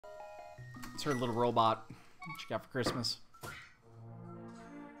It's her little robot she got for Christmas.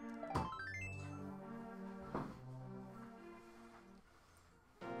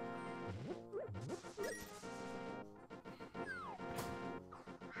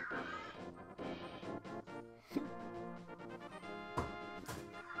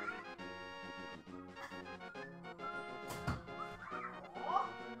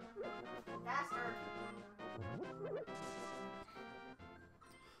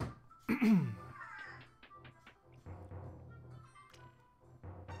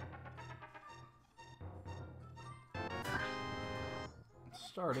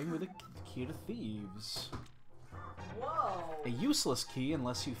 Starting with a key to thieves. Whoa! A useless key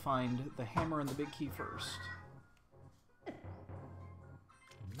unless you find the hammer and the big key first.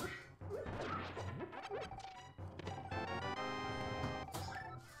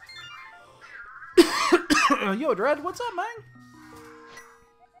 Yo, Dread, what's up, man?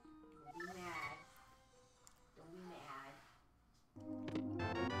 Don't be mad. Don't be mad.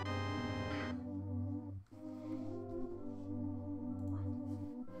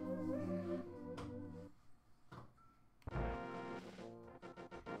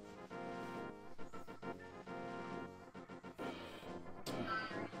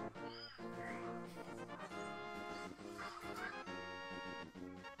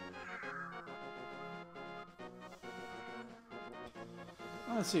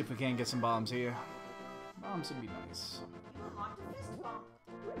 Let's see if we can get some bombs here. Bombs would be nice.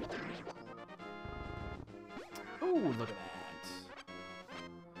 Ooh, look at that.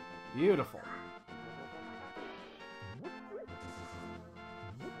 Beautiful.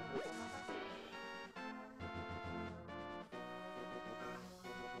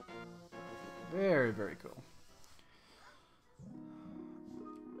 Very, very cool.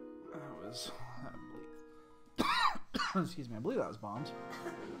 That was... excuse me, I believe that was bombs.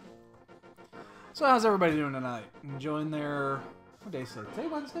 So how's everybody doing tonight? Enjoying their... What day is it? Today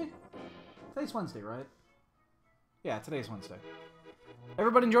Wednesday? Today's Wednesday, right? Yeah, today's Wednesday.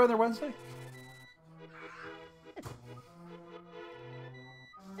 Everybody enjoying their Wednesday?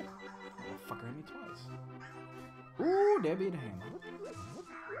 Oh, fucker hit me twice. Ooh, Debbie and Ham.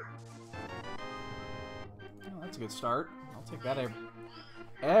 Oh, that's a good start. I'll take that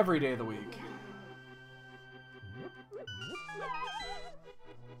every day of the week.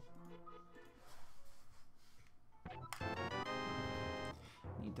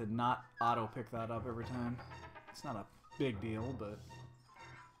 Need to not auto-pick that up every time. It's not a big deal, but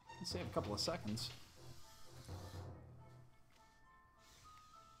you save a couple of seconds.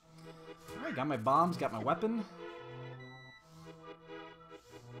 Alright, got my bombs, got my weapon.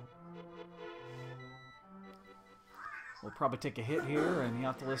 We'll probably take a hit here, and you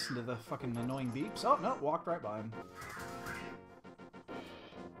have to listen to the fucking annoying beeps. Oh, no, walked right by him.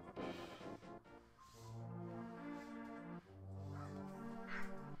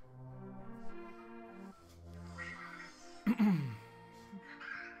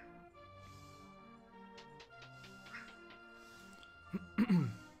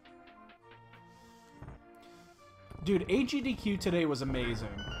 Dude, AGDQ today was amazing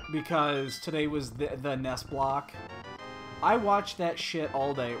because today was the Nest block. I watched that shit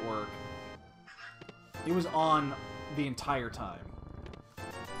all day at work. It was on the entire time.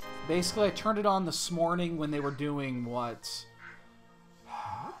 Basically, I turned it on this morning when they were doing what?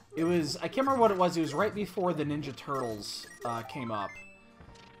 It was, I can't remember what it was. It was right before the Ninja Turtles came up.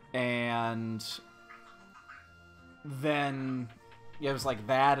 And then, yeah, it was like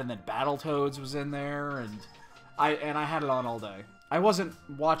that, and then Battletoads was in there, and I had it on all day. I wasn't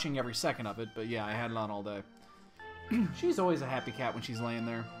watching every second of it, but yeah, I had it on all day. She's always a happy cat when she's laying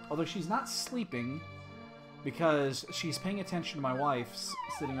there. Although she's not sleeping because she's paying attention to my wife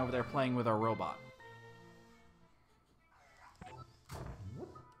sitting over there playing with our robot.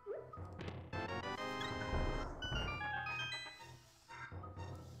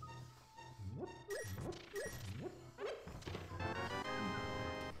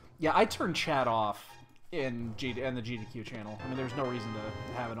 Yeah, I turned chat off in the GDQ channel. I mean, there's no reason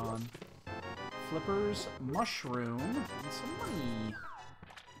to have it on. Flippers, mushroom, and some money.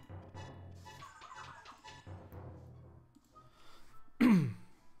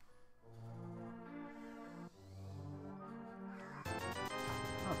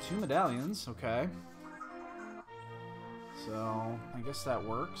 Oh, 2 medallions, okay. So, I guess that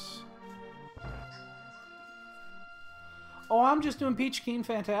works. Oh, I'm just doing Peach Keen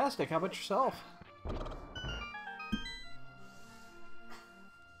fantastic. How about yourself?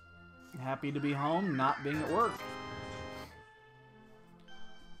 Happy to be home, not being at work.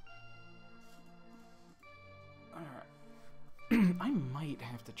 Alright. I might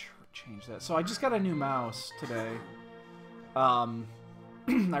have to change that. So I just got a new mouse today. I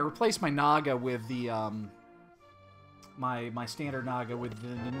replaced my Naga with the my standard Naga with the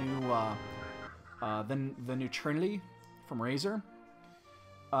new Trinity from Razer.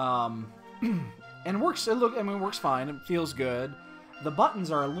 And works. It works fine. It feels good. The buttons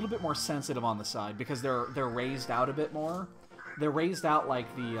are a little bit more sensitive on the side because they're raised out a bit more. They're raised out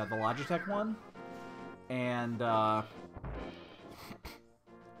like the Logitech one, and I'm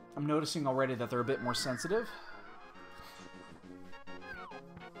noticing already that they're a bit more sensitive.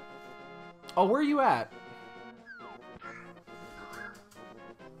 Oh, where are you at?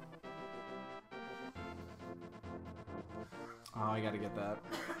 Oh, I gotta get that.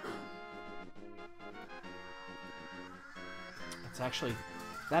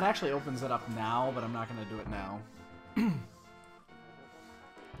 That actually opens it up now, but I'm not gonna do it now.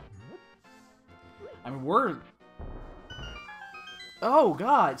 I mean, oh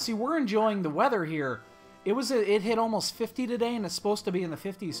god, see, we're enjoying the weather here. It hit almost 50 today, and it's supposed to be in the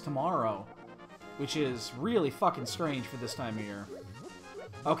 50s tomorrow, which is really fucking strange for this time of year.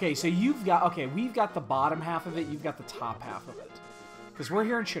 Okay, so we've got the bottom half of it, you've got the top half of it. Because we're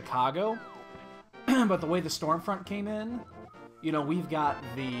here in Chicago, but the way the storm front came in, you know, we've got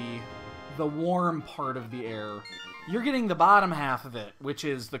the warm part of the air. You're getting the bottom half of it, which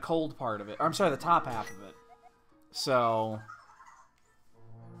is the cold part of it. Or, I'm sorry, the top half of it. So...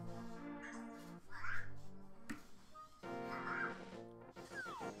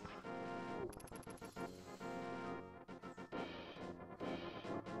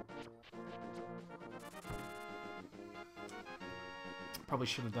 Probably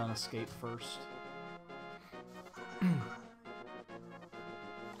should have done escape first.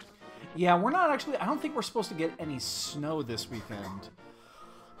 Yeah, we're not actually... I don't think we're supposed to get any snow this weekend.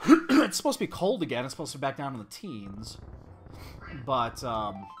 It's supposed to be cold again. It's supposed to be back down in the teens. But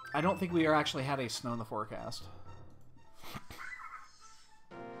I don't think we actually had any snow in the forecast.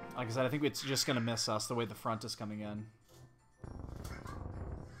 Like I said, I think it's just going to miss us the way the front is coming in.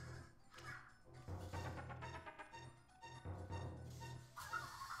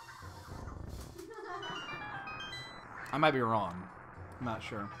 I might be wrong. I'm not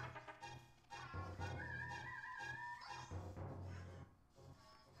sure.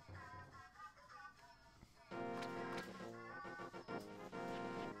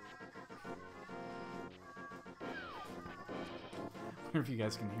 I wonder if you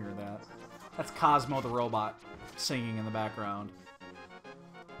guys can hear that. That's Cosmo the robot singing in the background.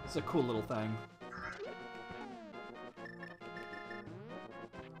 It's a cool little thing.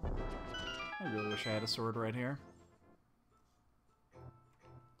 I really wish I had a sword right here.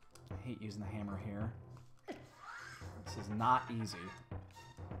 I hate using the hammer here. This is not easy.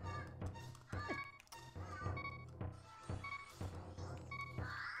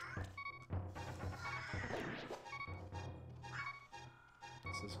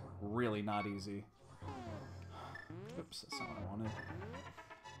 This is really not easy. Oops, that's not what I wanted.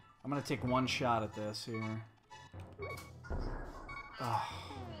 I'm gonna take one shot at this here. Oh.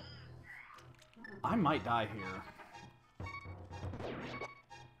 I might die here.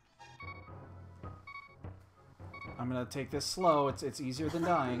 I'm gonna take this slow. It's easier than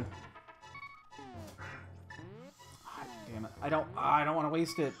dying. Oh, damn it! I don't want to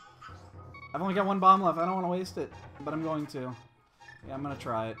waste it. I've only got one bomb left. I don't want to waste it, but I'm going to. Yeah, I'm gonna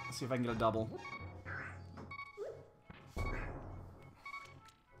try it. See if I can get a double.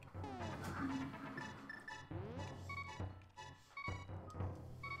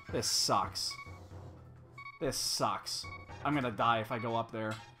 This sucks. This sucks. I'm gonna die if I go up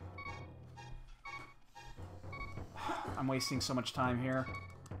there. I'm wasting so much time here.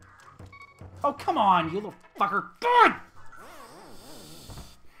 Oh, come on, you little fucker. God!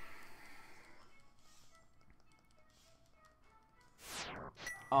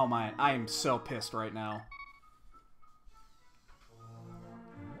 Oh, man. I am so pissed right now.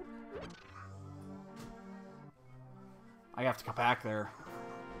 I have to come back there.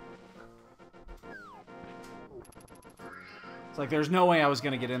 It's like there's no way I was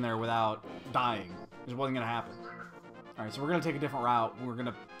going to get in there without dying. It just wasn't going to happen. Alright, so we're going to take a different route. We're going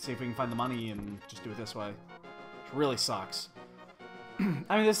to see if we can find the money and just do it this way. Which really sucks.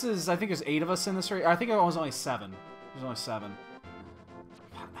 I mean, this is... I think there's 8 of us in this race. I think it was only 7. There's only 7.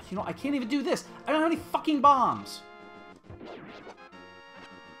 You know, I can't even do this. I don't have any fucking bombs.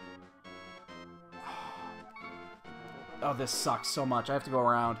 Oh, this sucks so much. I have to go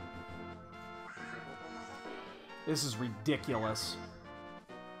around. This is ridiculous.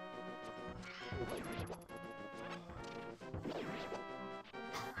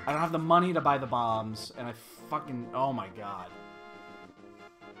 I don't have the money to buy the bombs, and I fucking... Oh my god.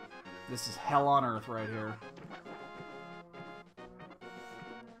 This is hell on earth right here.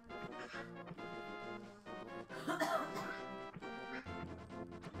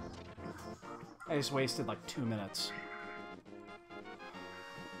 I just wasted like 2 minutes.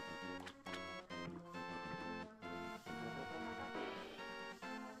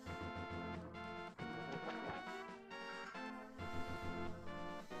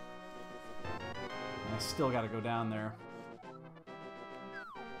 I still gotta go down there.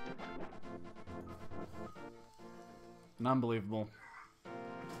 Unbelievable.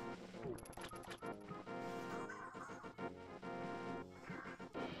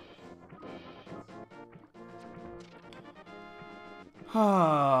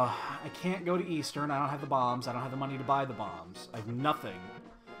 I can't go to Eastern. I don't have the bombs. I don't have the money to buy the bombs. I have nothing.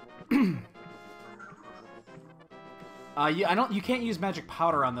 Yeah, you can't use magic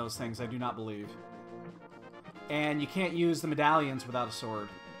powder on those things, I do not believe. And you can't use the medallions without a sword.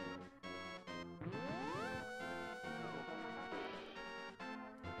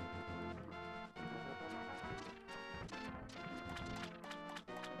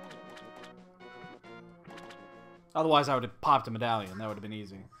 Otherwise, I would have popped a medallion. That would have been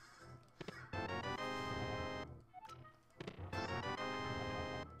easy.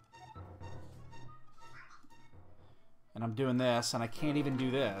 And I'm doing this, and I can't even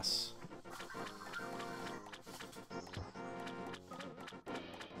do this.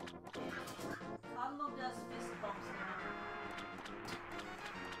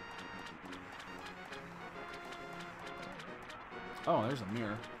 Oh, there's a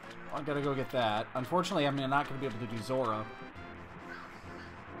mirror. Well, I gotta go get that. Unfortunately, I'm not gonna be able to do Zora.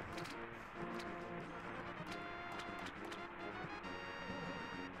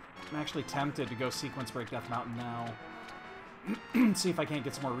 I'm actually tempted to go Sequence Break Death Mountain now. See if I can't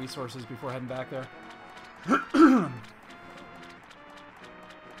get some more resources before heading back there. I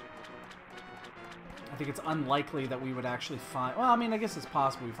think it's unlikely that we would actually find... Well, I mean, I guess it's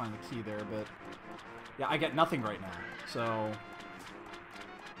possible we find the key there, but... Yeah, I get nothing right now, so...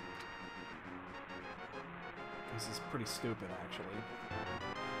 This is pretty stupid, actually.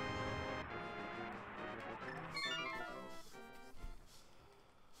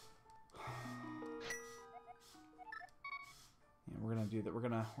 Yeah, we're gonna do that. We're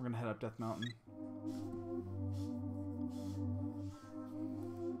gonna head up Death Mountain.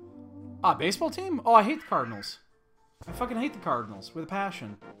 Ah, baseball team? Oh, I hate the Cardinals. I fucking hate the Cardinals with a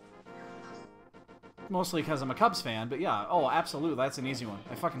passion. Mostly because I'm a Cubs fan, but yeah. Oh, absolutely. That's an easy one.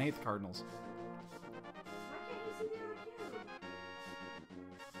 I fucking hate the Cardinals.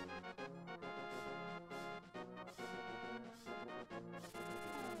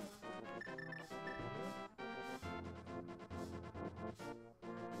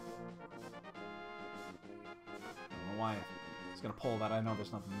 Why it's gonna pull that. I know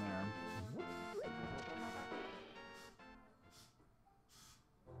there's nothing there.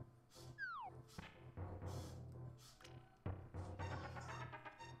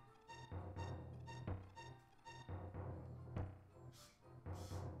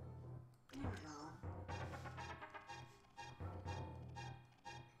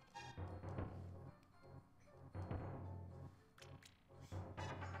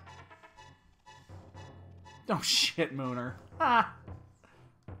 Oh shit, Mooner. Ah.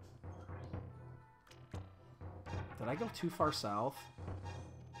 Did I go too far south?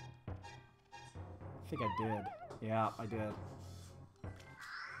 I think I did. Yeah, I did.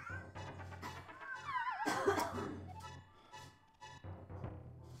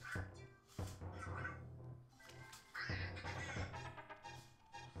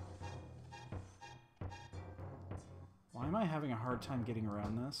 Why am I having a hard time getting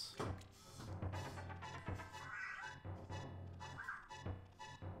around this?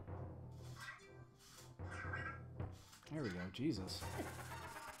 There we go, Jesus.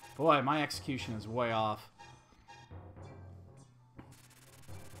 Boy, my execution is way off.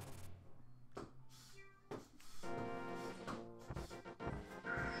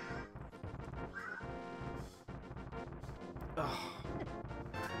 Ugh.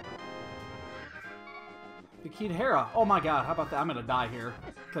 The key to Hera. Oh my god, how about that? I'm gonna die here,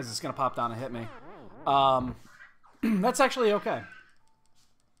 because it's gonna pop down and hit me. That's actually okay.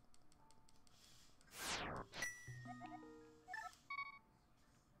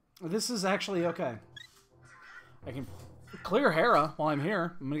 This is actually okay. I can clear Hera while I'm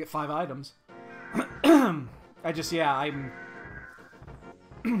here. I'm gonna get 5 items. I just, yeah, I'm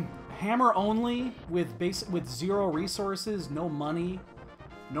hammer only with 0 resources, no money,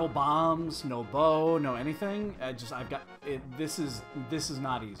 no bombs, no bow, no anything. I've got it. This is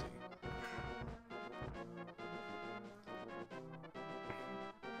not easy.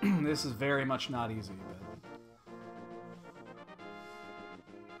 This is very much not easy, but...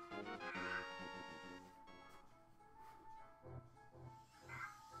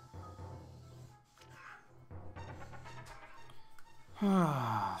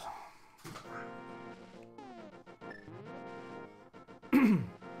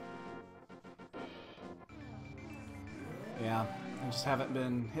 Yeah, I just haven't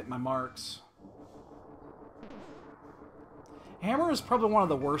been hitting my marks. Hammer is probably one of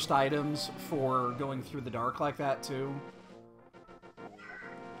the worst items for going through the dark like that, too.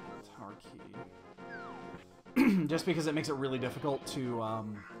 Tower key. Just because it makes it really difficult to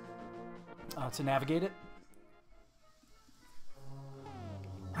navigate it.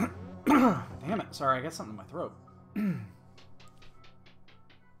 Damn it. Sorry, I got something in my throat.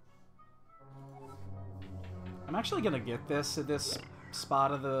 I'm actually gonna get this at this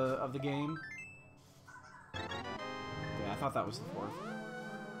spot of the game. Yeah, I thought that was the fourth.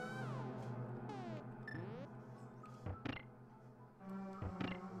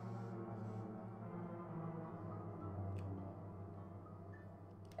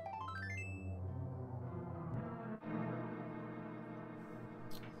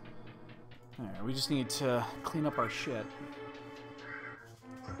 Alright, we just need to clean up our shit.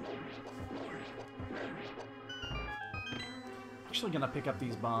 Actually gonna pick up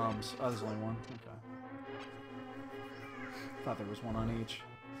these bombs. Oh, there's only one. Okay. Thought there was one on each.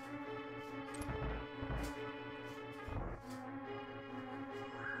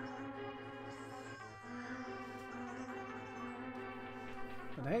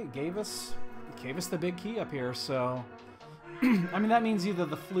 But hey, gave us the big key up here, so I mean that means either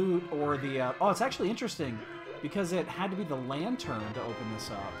the flute or the oh, it's actually interesting because it had to be the lantern to open this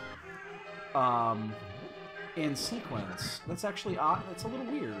up. In sequence. That's actually odd. That's a little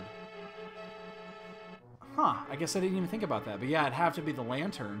weird. Huh. I guess I didn't even think about that. But yeah, it'd have to be the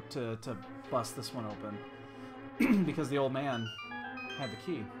lantern to bust this one open. Because the old man had the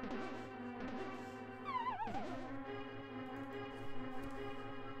key.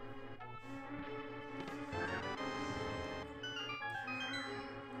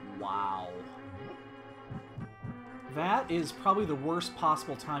 Wow. That is probably the worst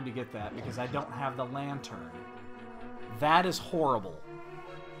possible time to get that, because I don't have the lantern. That is horrible.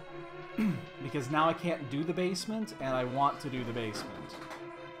 Because now I can't do the basement, and I want to do the basement.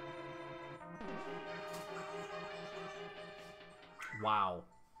 Wow.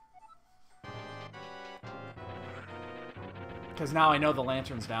 Because now I know the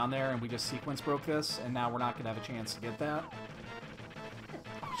lantern's down there, and we just sequence broke this, and now we're not going to have a chance to get that.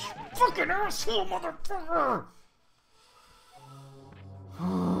 Fucking asshole, motherfucker!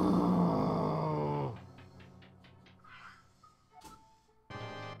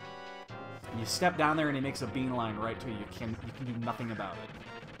 You step down there and he makes a beeline right to you. You can do nothing about it.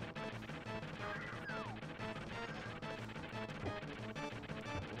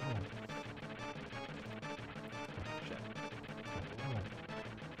 Shit.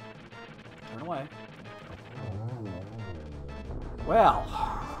 Turn away. Well,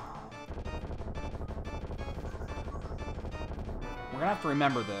 we're gonna have to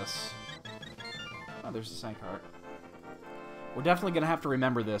remember this. Oh, there's the sand cart. We're definitely going to have to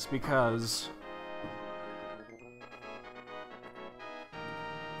remember this, because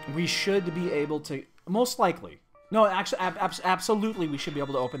we should be able to... Most likely. No, actually, absolutely we should be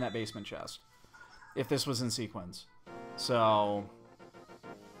able to open that basement chest if this was in sequence. So,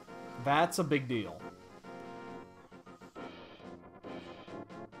 that's a big deal.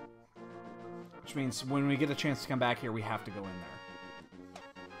 Which means when we get a chance to come back here, we have to go in there.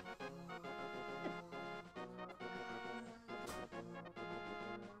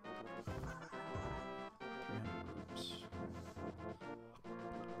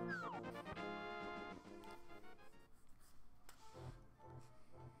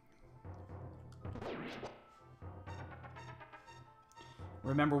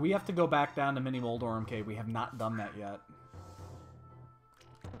 Remember, we have to go back down to Mini Moldorm Cave. We have not done that yet.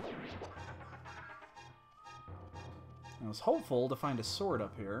 I was hopeful to find a sword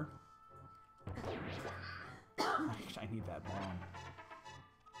up here. I need that bomb.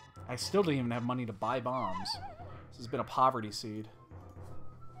 I still don't even have money to buy bombs. This has been a poverty seed.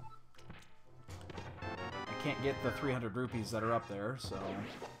 I can't get the 300 rupees that are up there, so...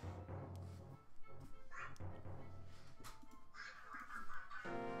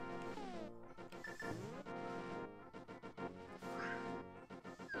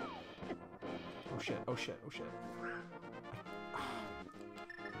 Oh shit, oh shit, oh shit.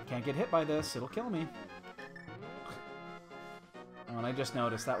 Can't get hit by this, it'll kill me. Oh, and I just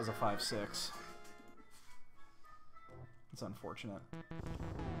noticed that was a 5-6. It's unfortunate.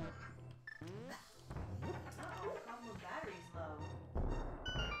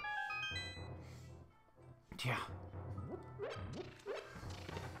 Yeah.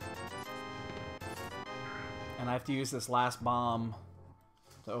 And I have to use this last bomb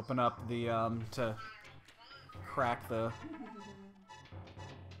to open up the, to crack the...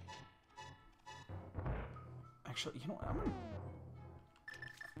 Actually, you know what? I'm gonna...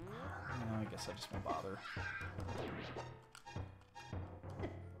 I guess I just won't bother.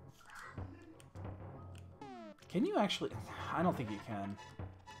 Can you actually... I don't think you can.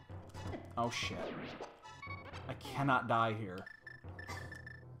 Oh, shit. I cannot die here.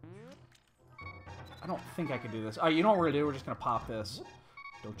 I don't think I can do this. Alright, you know what we're gonna do? We're just gonna pop this.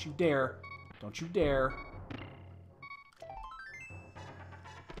 Don't you dare. Don't you dare.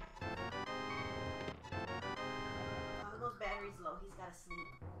 Those batteries low. He's gotta sleep.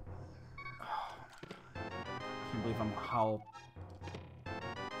 Oh my god. I can't believe how...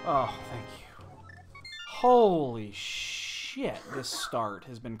 Oh, thank you. Holy shit, this start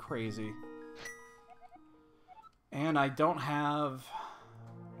has been crazy. And I don't have...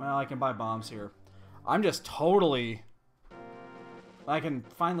 Well, I can buy bombs here. I'm just totally... I can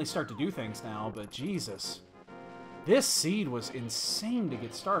finally start to do things now, but Jesus. This seed was insane to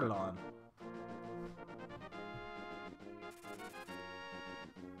get started on.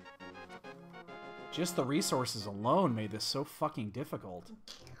 Just the resources alone made this so fucking difficult.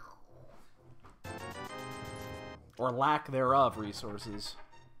 Or lack thereof resources.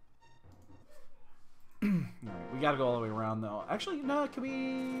 Alright, we gotta go all the way around, though. Actually, no, can we...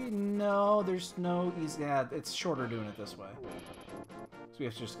 No, there's no easy... Yeah, it's shorter doing it this way. So we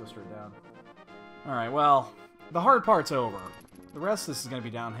have to just go straight down. Alright, well, the hard part's over. The rest of this is gonna be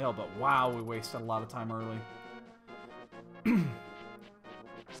downhill, but wow, we wasted a lot of time early.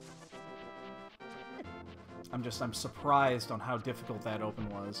 I'm surprised on how difficult that open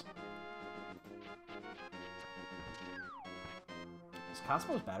was. Does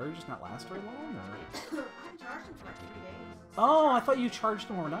Cosmo's battery just not last very long, or...? I charged him for like 3 days. Oh, I thought you charged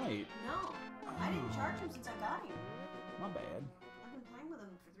him overnight. No, I didn't charge him since I got him. My bad. I've been playing with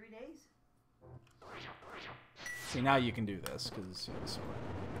him for 3 days. See, now you can do this, because... Yeah, so I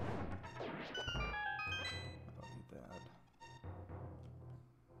don't need that.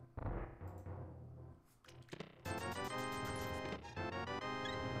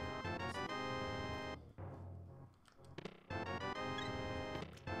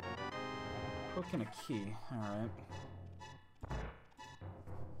 Hook and a key. Alright.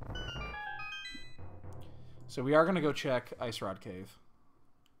 So we are going to go check Ice Rod Cave.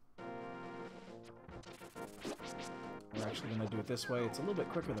 We're actually going to do it this way. It's a little bit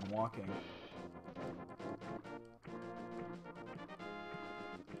quicker than walking.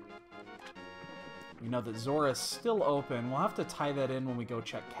 We know that Zora's still open. We'll have to tie that in when we go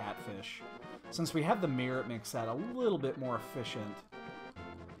check Catfish. Since we have the mirror, it makes that a little bit more efficient.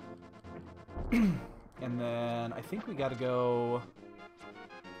 And then I think we got to go...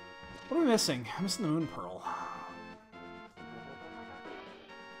 What are we missing? I'm missing the Moon Pearl.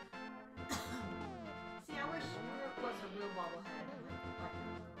 See, I wish Rook was a real bobblehead.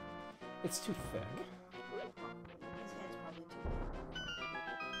 It's too thick. His head's probably too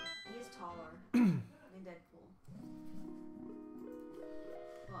big. He is taller than Deadpool.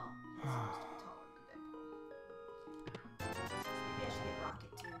 Well, he's supposed to be taller than Deadpool. Maybe I should get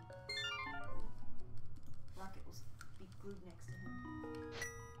Rocket too. Rocket will be glued next to him.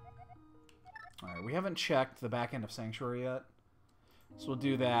 Alright, we haven't checked the back end of Sanctuary yet. So we'll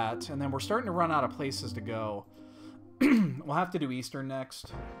do that. And then we're starting to run out of places to go. We'll have to do Eastern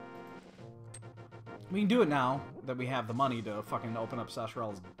next. We can do it now that we have the money to fucking open up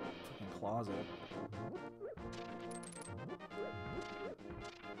SRL's fucking closet.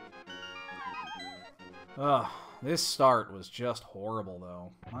 Ugh, this start was just horrible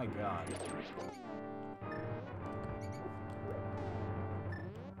though. My god.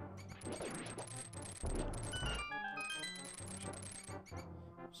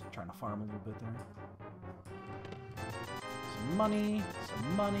 Just trying to farm a little bit there. Some money,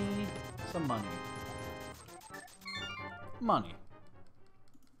 some money, some money. Money.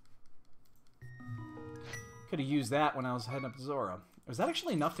 Could have used that when I was heading up to Zora. Was that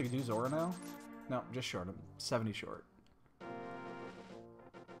actually enough to do Zora now? No, just short. I'm 70 short.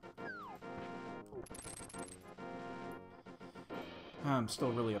 I'm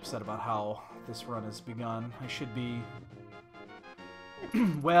still really upset about how this run has begun. I should be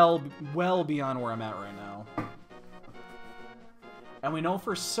well beyond where I'm at right now. And we know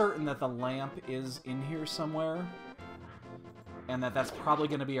for certain that the lamp is in here somewhere. And that's probably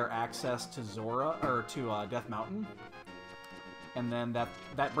going to be our access to Zora, or to Death Mountain. And then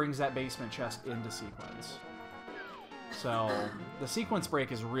that brings that basement chest into sequence. So, the sequence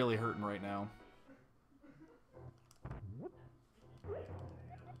break is really hurting right now.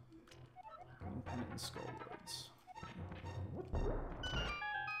 Pennant and Skullwoods. Sounds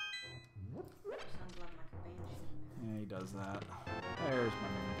like a banshee. Yeah, he does that. There's my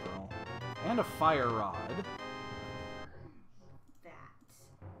main pearl. And a fire rod. That.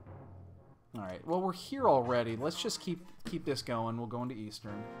 Alright, well we're here already. Let's just keep this going. We'll go into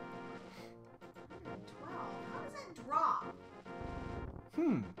Eastern. 12. How does it drop?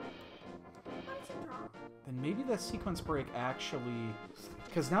 Hmm. How does it drop? Then maybe that sequence break actually...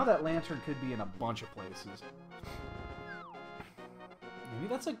 Because now that lantern could be in a bunch of places. Maybe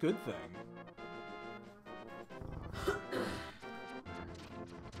that's a good thing.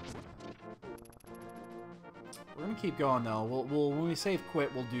 We're gonna keep going though. We'll when we save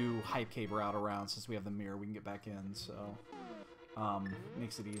quit, we'll do Hype Cave route around since we have the mirror. We can get back in, so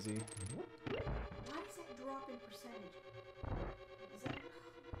makes it easy. Why does it drop in percentage? Is that...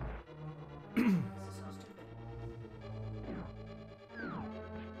 This is so stupid.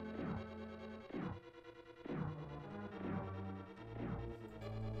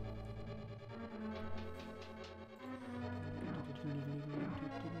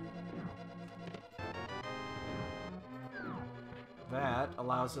 That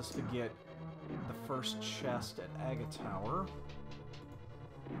allows us to get the first chest at Aga Tower.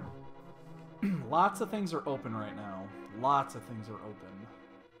 Lots of things are open right now. Lots of things are open.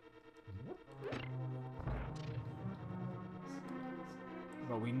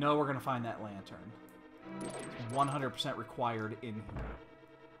 But we know we're going to find that lantern. It's 100% required in here.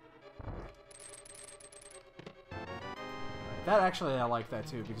 That actually, I like that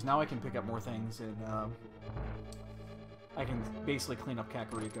too, because now I can pick up more things and I can basically clean up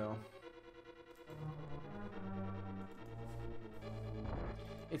Kakariko.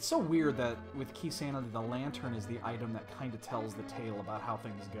 It's so weird that with Keysanity, the lantern is the item that kind of tells the tale about how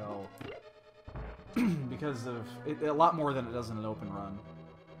things go. Because of it, a lot more than it does in an open run.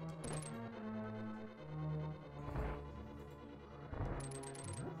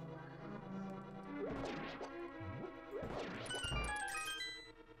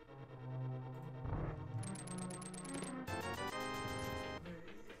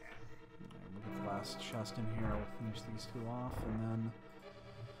 Chest in here. We'll finish these two off, and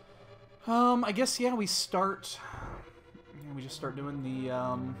then I guess yeah, we start. We just start doing the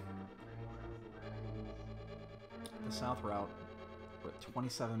south route. We're at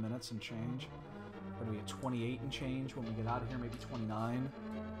 27 minutes and change. We're gonna be at 28 and change when we get out of here. Maybe 29.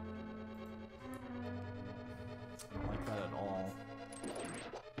 I don't like that at all.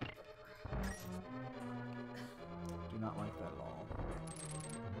 Do not like that at all.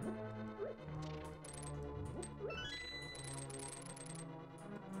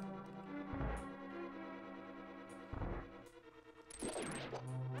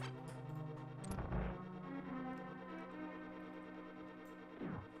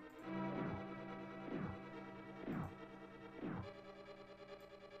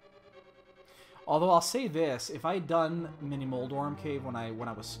 Although I'll say this, if I had done Mini Moldorm Cave when I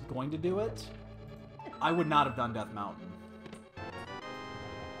was going to do it, I would not have done Death Mountain.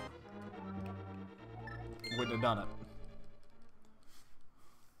 Wouldn't have done it.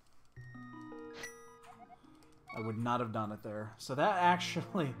 I would not have done it there. So that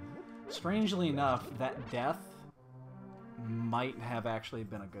actually, strangely enough, that death might have actually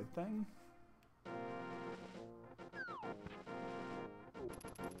been a good thing.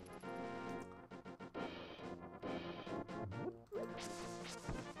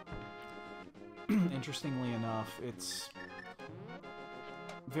 Interestingly enough, it's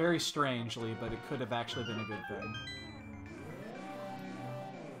very strangely, but it could have actually been a good thing.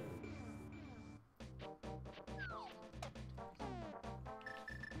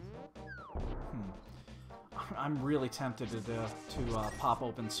 I'm really tempted to pop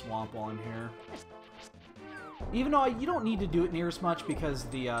open Swamp on here. Even though you don't need to do it near as much because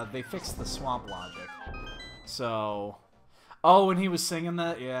they fixed the swamp logic. So... Oh, when he was singing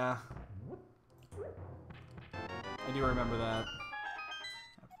that? Yeah. I do remember that.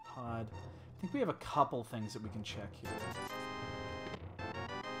 Pod. I think we have a couple things that we can check here.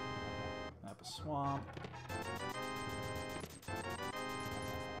 Map of Swamp.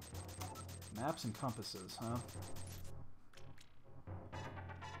 Maps and compasses, huh?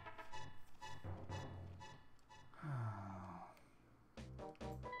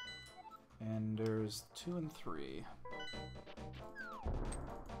 And there's 2 and 3.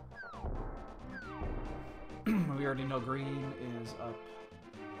 We already know green is up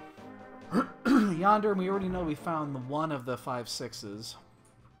yonder, and we already know we found one of the 5 6s.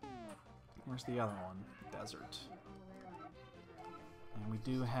 Where's the other one? Desert. And we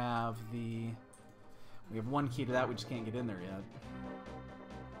do have the... We have one key to that, we just can't get in there yet.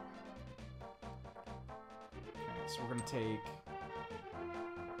 So we're gonna take...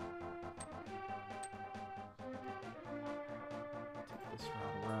 this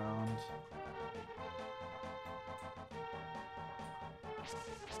route around.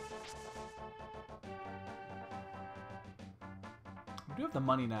 We do have the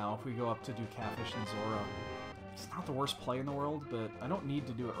money now if we go up to do Catfish and Zora. It's not the worst play in the world, but I don't need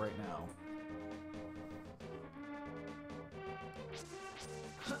to do it right now.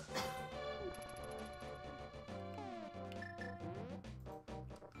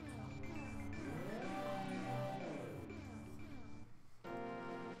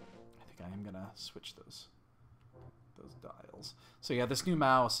 Switch those dials. So yeah, this new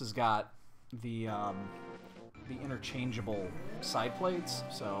mouse has got the interchangeable side plates.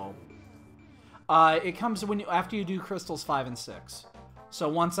 So it comes when after you do crystals 5 and 6. So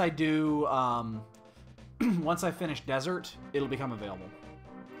once I do once I finish Desert, it'll become available.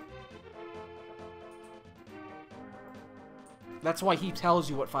 That's why he tells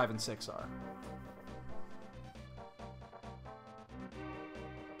you what 5 and 6 are.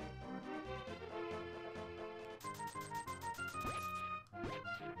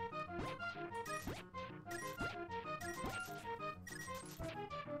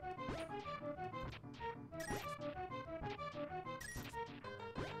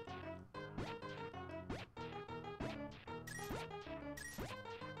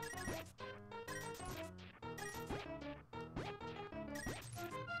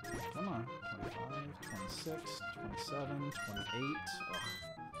 Come on. 25, 26, 27, 28. Ugh.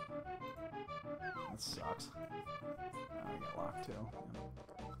 That sucks. I got locked too.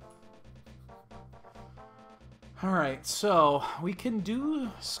 Yeah. Alright, so we can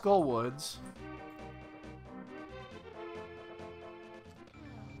do Skullwoods.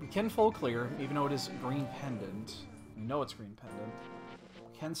 We can full clear, even though it is green pendant. We know it's green pendant. We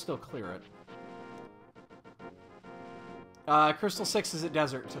can still clear it. Crystal 6 is at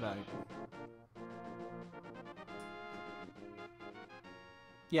Desert today.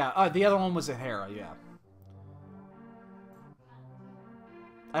 Yeah, the other one was at Hera, yeah.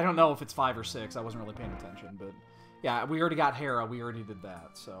 I don't know if it's 5 or 6. I wasn't really paying attention, but... yeah, we already got Hera. We already did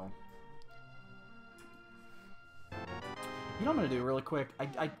that, so... you know what I'm going to do really quick?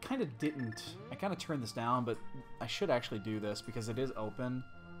 I kind of didn't... I kind of turned this down, but I should actually do this because it is open.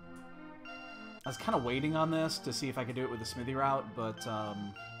 I was kind of waiting on this to see if I could do it with the Smithy route, but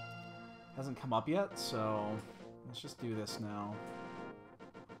hasn't come up yet, so let's just do this now.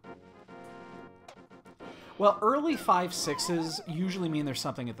 Well, early 5/6s usually mean there's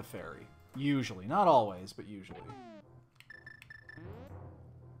something at the ferry. Usually. Not always, but usually.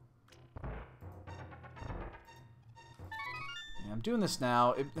 Yeah, I'm doing this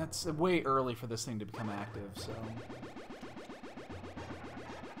now. That's way early for this thing to become active, so...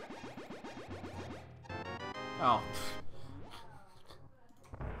 oh.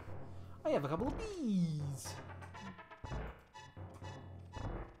 I have a couple of these.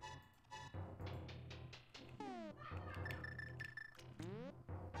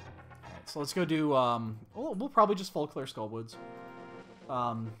 Alright, so let's go do, we'll probably just full clear Skullwoods.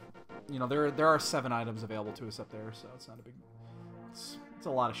 You know, there are 7 items available to us up there, so it's not a big... it's a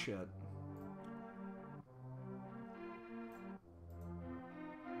lot of shit.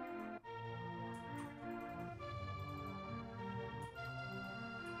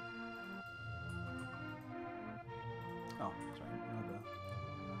 Oh, sorry. No, the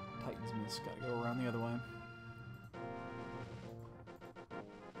Titan's Miss gotta go around the other way.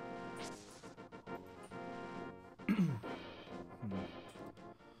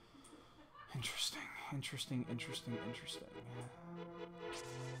 Interesting.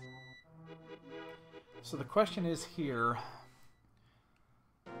 So the question is here,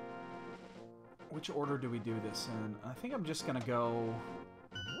 which order do we do this in? I think I'm just gonna go...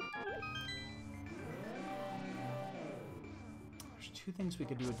 there's 2 things we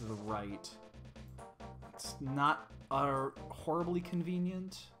could do to the right. It's not horribly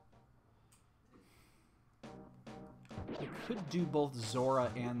convenient. I could do both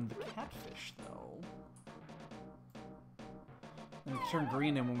Zora and the Catfish, though. And turn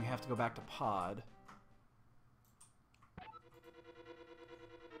green in when we have to go back to Pod.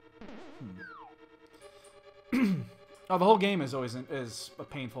 Oh, the whole game is always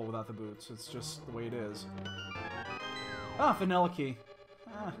painful without the boots. It's just the way it is. Ah, vanilla key.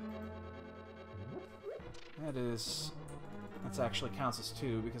 Ah. That's actually counts as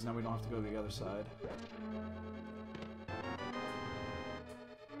 2 because now we don't have to go to the other side.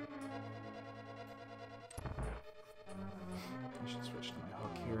 I should switch to my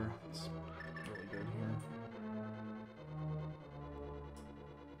hook here. It's really good here.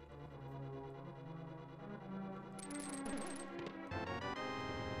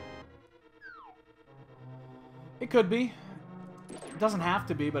 It could be. It doesn't have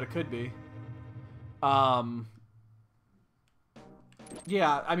to be, but it could be.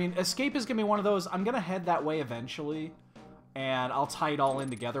 Yeah, I mean, escape is going to be one of those. I'm going to head that way eventually, and I'll tie it all in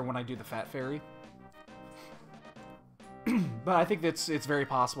together when I do the Fat Fairy. But I think it's very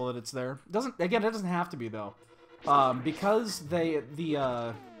possible that it's there. It doesn't have to be, though. Because the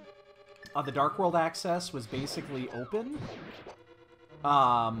Dark World access was basically open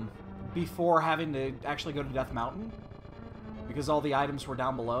before having to actually go to Death Mountain, because all the items were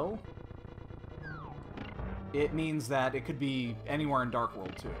down below. It means that it could be anywhere in Dark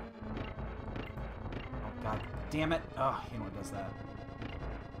World, too. Oh, god damn it. Oh, you know what does that?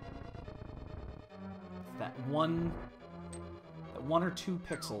 That one or two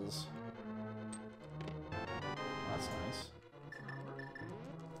pixels. That's nice.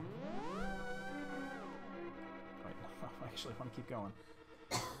 Right, I actually want to keep going.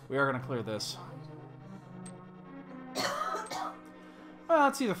 We are going to clear this. Well,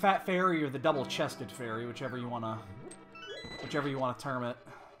 it's either Fat Fairy or the Double-Chested Fairy, whichever you want to term it.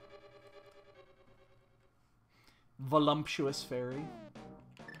 Voluptuous Fairy.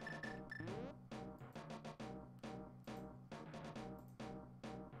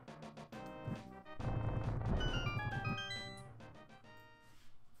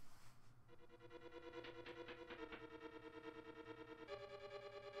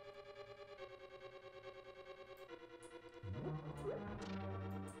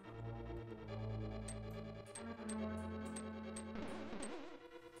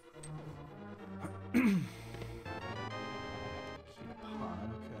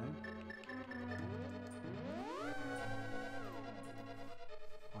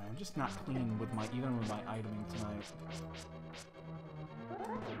 I'm just not clean with even with my iteming tonight.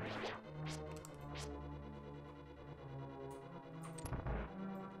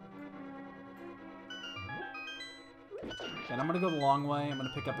 And I'm gonna go the long way. I'm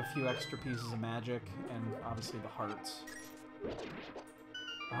gonna pick up a few extra pieces of magic, and obviously the hearts.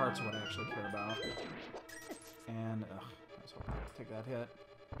 The hearts are what I actually care about. And, ugh, I was hoping I could take that hit.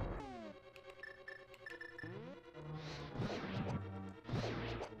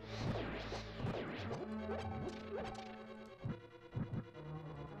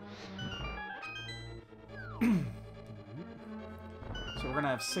 So we're gonna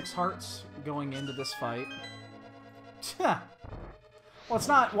have 6 hearts going into this fight. Well, it's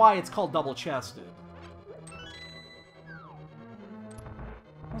not why it's called double-chested.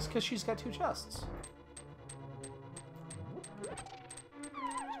 That's because she's got 2 chests. That's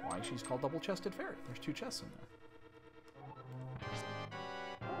why she's called double-chested fairy. There's 2 chests in there.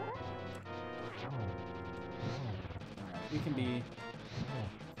 Alright,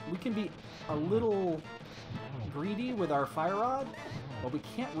 we can be a little greedy with our fire rod, but we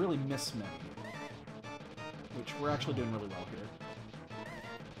can't really miss many. Which we're actually doing really well here.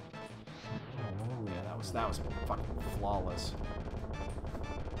 Yeah, that was fucking flawless.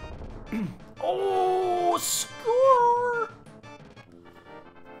 Oh, score!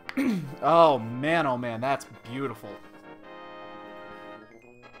 Oh man, that's beautiful.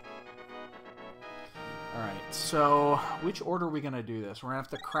 Alright, so which order are we gonna do this? We're gonna have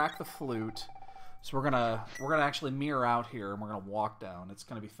to crack the flute. So we're gonna actually mirror out here, and we're gonna walk down. It's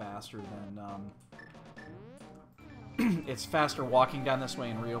gonna be faster than it's faster walking down this way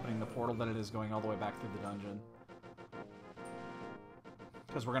and reopening the portal than it is going all the way back through the dungeon.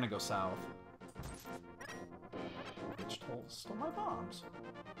 Because we're gonna go south. Which stole my bombs.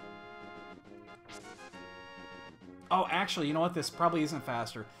 Oh, actually, you know what? This probably isn't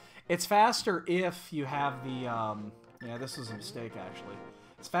faster. It's faster if you have the, yeah, this is a mistake, actually.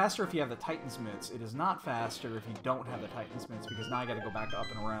 It's faster if you have the Titan's Mitts. It is not faster if you don't have the Titan's Mitts, because now I gotta go back up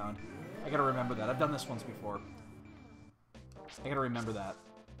and around. I gotta remember that. I've done this once before. I gotta remember that.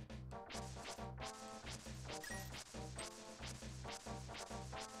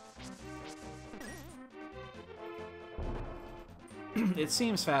 It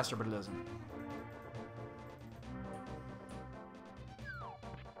seems faster, but it doesn't.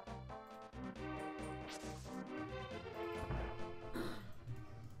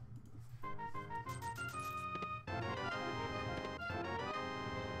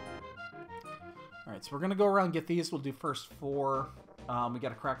 Alright, so we're gonna go around and get these. We'll do first 4. We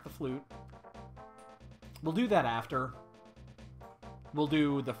gotta crack the flute. We'll do that after. We'll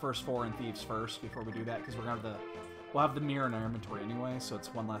do the first 4 in Thieves first before we do that, because we'll have the mirror in our inventory anyway, so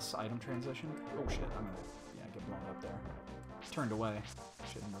it's one less item transition. Oh shit, I'm gonna, yeah, get blown up there. Turned away.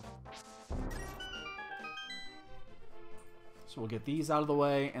 Shouldn't have. So we'll get these out of the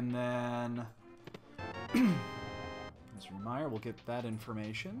way, and then Mr. Meyer will get that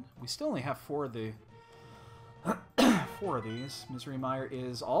information. We still only have 4 of the 4 of these. Misery Mire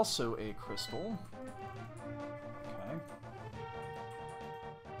is also a crystal. Okay.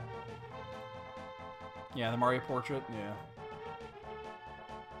 Yeah, the Mario portrait, yeah.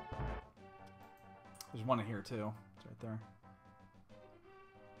 There's one in here, too. It's right there.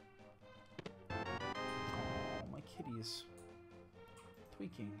 Oh, my kitty is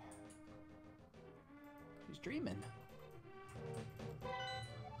tweaking. He's dreaming.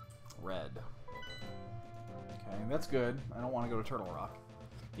 Red. Okay, that's good. I don't want to go to Turtle Rock.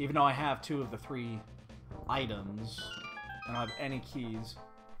 Even though I have 2 of the 3 items, I don't have any keys.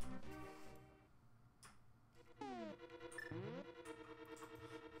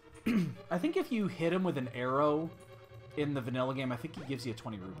 I think if you hit him with an arrow in the vanilla game, I think he gives you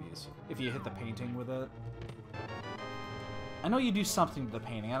 20 rupees. If you hit the painting with it. I know you do something to the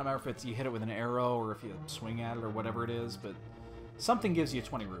painting. I don't remember if it's you hit it with an arrow or if you swing at it or whatever it is, but something gives you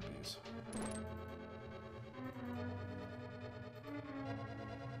 20 rupees.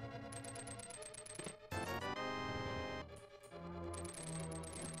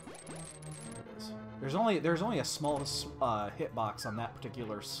 There's only a small hitbox on that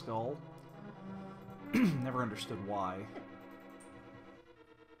particular skull. Never understood why.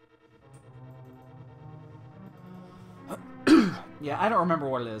 Yeah, I don't remember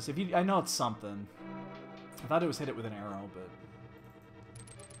what it is. I know it's something. I thought it was hit it with an arrow, but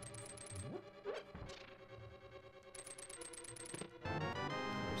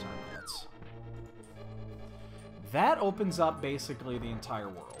there's our minutes. That opens up basically the entire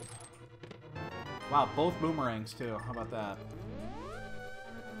world. Wow, both boomerangs too. How about that?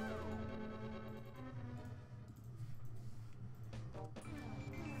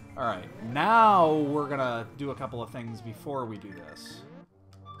 Alright, now we're gonna do a couple of things before we do this.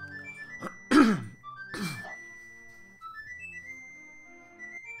 We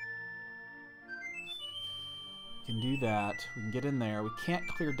can do that. We can get in there. We can't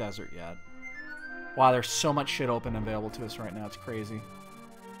clear desert yet. Wow, there's so much shit open and available to us right now. It's crazy.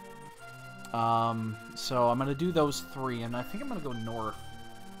 So I'm gonna do those 3, and I think I'm gonna go north.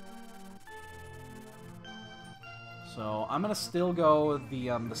 So I'm gonna still go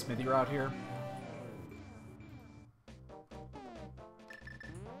the smithy route here.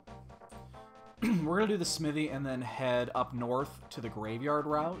 We're gonna do the smithy and then head up north to the graveyard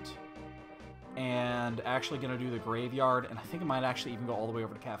route. And actually gonna do the graveyard, and I think it might actually even go all the way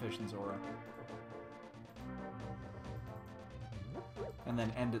over to Catfish and Zora. And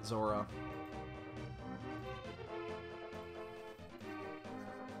then end at Zora.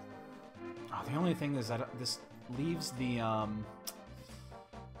 Oh, the only thing is that this leaves the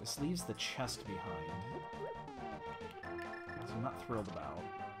chest behind. So I'm not thrilled about.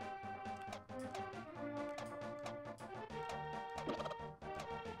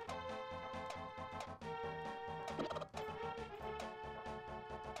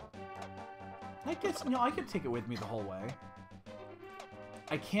 I guess, I could take it with me the whole way.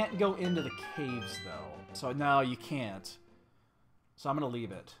 I can't go into the caves, though. So, no, you can't. So I'm going to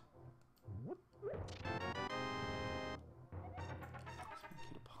leave it.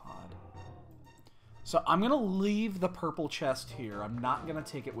 So I'm going to leave the purple chest here. I'm not going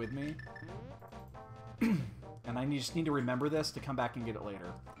to take it with me. And I just need to remember this to come back and get it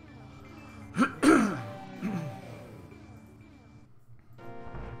later.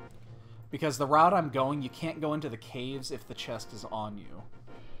 Because the route I'm going, you can't go into the caves if the chest is on you.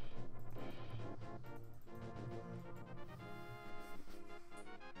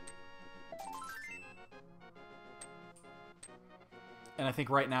 And I think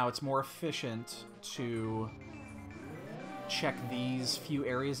right now it's more efficient to check these few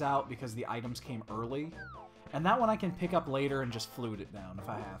areas out because the items came early. And that one I can pick up later and just flute it down if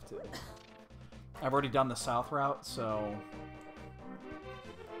I have to. I've already done the south route, so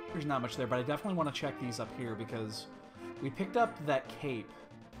there's not much there. But I definitely want to check these up here because we picked up that cape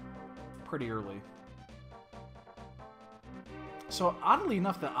pretty early. So oddly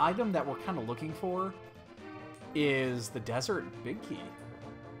enough, the item that we're kind of looking for is the Desert Big Key.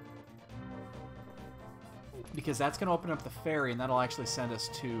 Because that's going to open up the ferry, and that'll actually send us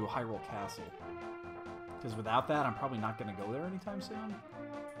to Hyrule Castle. Because without that, I'm probably not going to go there anytime soon. I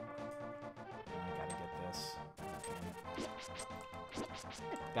gotta get this. Damn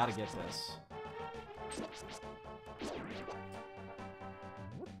it. Gotta get this.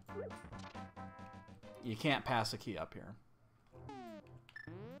 You can't pass a key up here.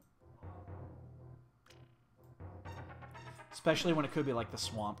 Especially when it could be like the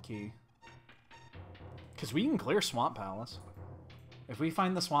Swamp Key. Because we can clear Swamp Palace. If we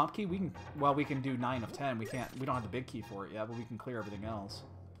find the Swamp Key, we can... Well, we can do 9 of 10. We don't have the big key for it yet, but we can clear everything else.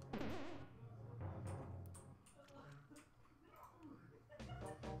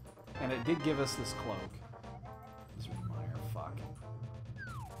 And it did give us this cloak. This Meyer, fuck.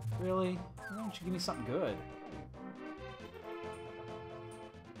 Really? Why don't you give me something good?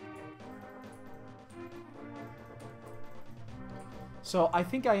 So I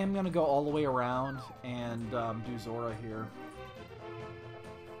think I am going to go all the way around and do Zora here.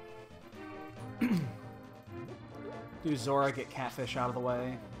 Do Zora, get Catfish out of the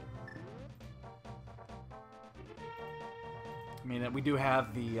way. I mean, we do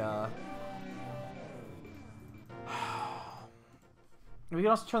have the... We can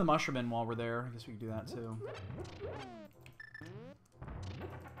also turn the mushroom in while we're there. I guess we can do that too.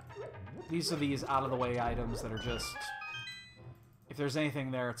 These are these out-of-the-way items that are just... If there's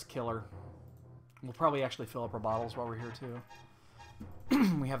anything there, it's killer. We'll probably actually fill up our bottles while we're here too.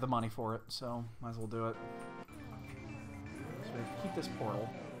 We have the money for it, so might as well do it. So we have to keep this portal.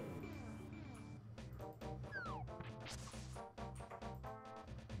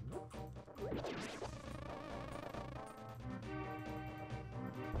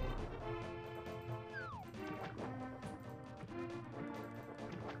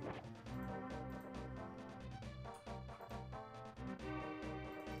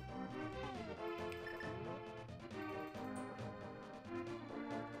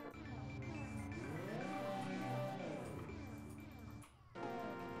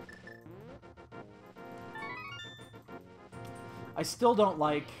 I still don't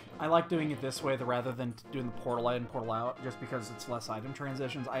like... I like doing it this way rather than doing the portal in, portal out, just because it's less item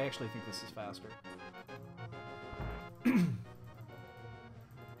transitions. I actually think this is faster.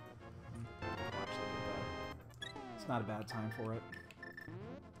 It's not a bad time for it.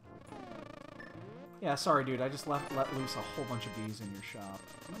 Yeah, sorry, dude. I just let loose a whole bunch of bees in your shop.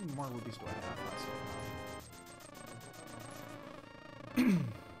 How many more rubies do I have?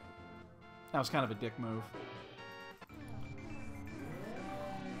 That was kind of a dick move.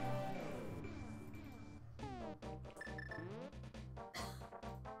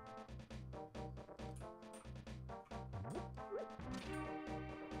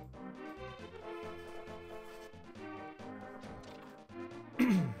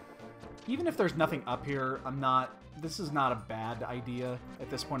 Even if there's nothing up here, this is not a bad idea at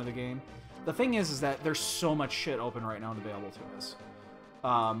this point of the game. The thing is that there's so much shit open right now and available to us.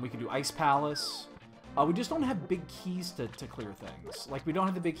 We can do Ice Palace. We just don't have big keys to clear things. Like, we don't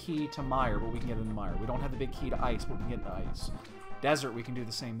have the big key to Mire, but we can get into Mire. We don't have the big key to Ice, but we can get into Ice. Desert, we can do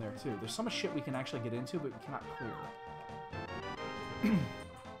the same there, too. There's so much shit we can actually get into, but we cannot clear.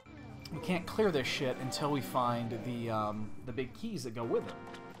 We can't clear this shit until we find the big keys that go with it.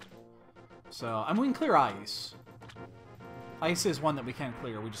 So, we can clear Ice. Ice is one that we can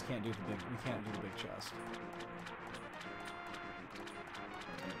clear. We just can't do the big chest.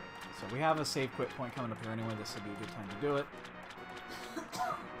 So we have a save quit point coming up here anyway. This would be a good time to do it.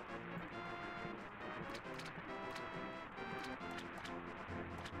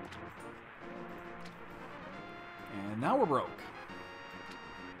 And now we're broke.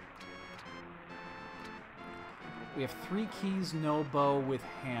 We have 3 keys, no bow with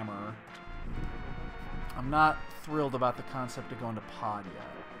hammer. I'm not thrilled about the concept of going to pod yet.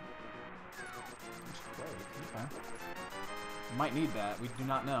 Okay. We might need that. We do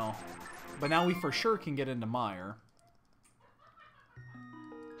not know. But now we for sure can get into Mire.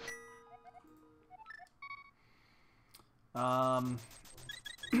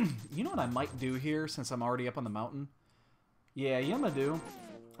 You know what I might do here since I'm already up on the mountain? Yeah, I'm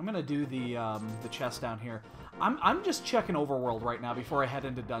gonna do the chest down here. I'm just checking Overworld right now before I head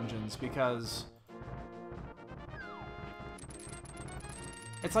into dungeons because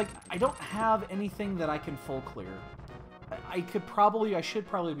it's like I don't have anything that I can full clear. I should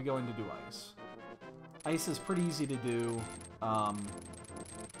probably be going to do Ice. Ice is pretty easy to do.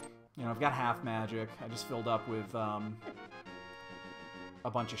 You know, I've got half magic. I just filled up with a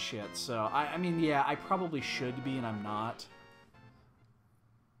bunch of shit. So I mean, yeah, I probably should be, and I'm not.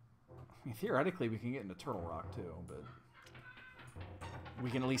 I mean, theoretically, we can get into Turtle Rock, too, but we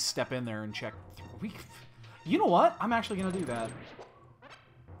can at least step in there and check. You know what? I'm actually going to do that.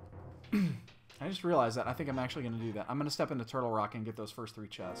 I just realized that. I think I'm actually going to do that. I'm going to step into Turtle Rock and get those first 3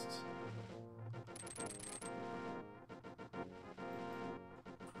 chests.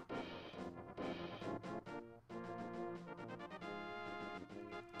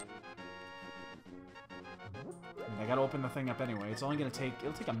 I gotta open the thing up anyway. It's only gonna take...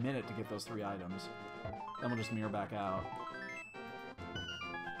 It'll take a minute to get those 3 items. Then we'll just mirror back out.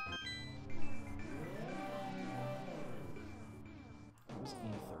 That was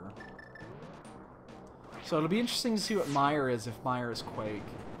Ether. So it'll be interesting to see what Mire is if Mire is Quake.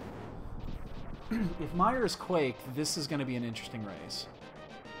 If Mire is Quake, this is gonna be an interesting race.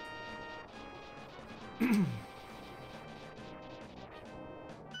 You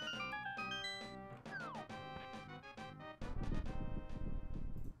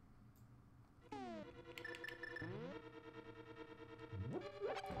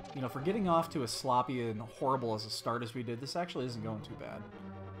know, for getting off to as sloppy and horrible as a start as we did, this actually isn't going too bad.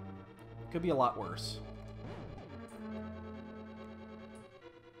 Could be a lot worse.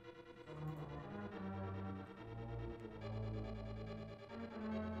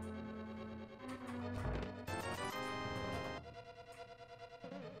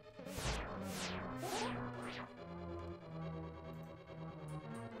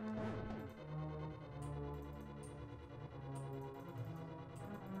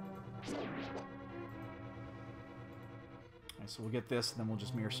 So we'll get this, and then we'll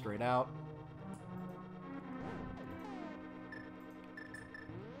just mirror straight out.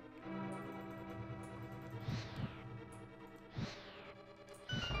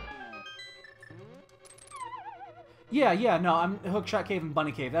 Yeah, no, I'm Hookshot Cave and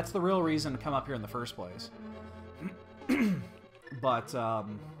Bunny Cave. That's the real reason to come up here in the first place. But,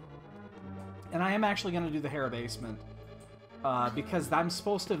 and I am actually going to do the Hera basement, because I'm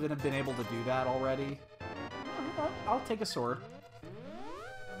supposed to have been able to do that already. I'll take a sword.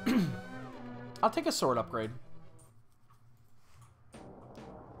 I'll take a sword upgrade.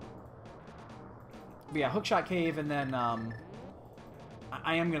 But yeah, Hookshot Cave, and then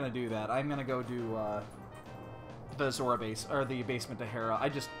I am gonna do that. I'm gonna go do the Zora base, or the basement to Hera.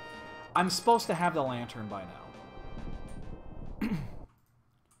 I'm supposed to have the lantern by now,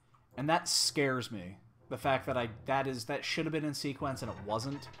 and that scares me. The fact that that should have been in sequence and it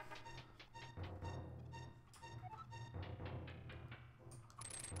wasn't.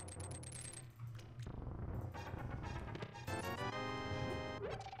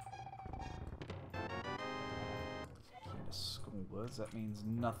 That means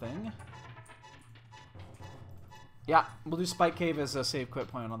nothing. Yeah, we'll do Spike Cave as a save quit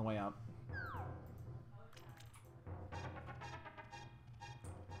point on the way out.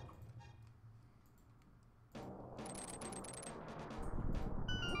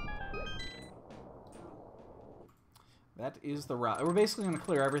 That is the route. We're basically going to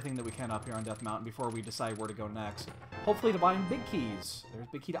clear everything that we can up here on Death Mountain before we decide where to go next. Hopefully to find big keys. There's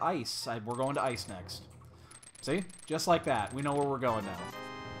big key to ice. We're going to ice next. See? Just like that. We know where we're going now.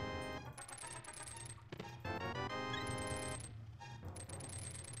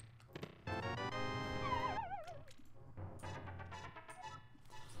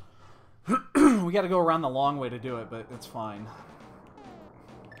 We gotta go around the long way to do it, but it's fine.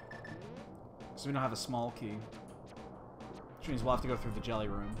 Because we don't have a small key. Which means we'll have to go through the jelly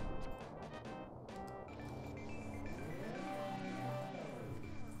room.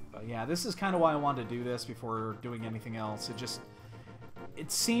 Yeah, this is kind of why I wanted to do this before doing anything else.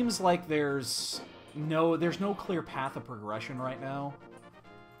 It seems like there's no clear path of progression right now.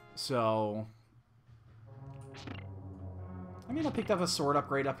 So, I mean, I picked up a sword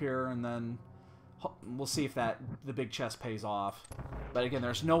upgrade up here, and then we'll see if the big chest pays off. But again,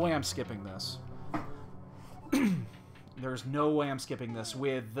 there's no way I'm skipping this. There's no way I'm skipping this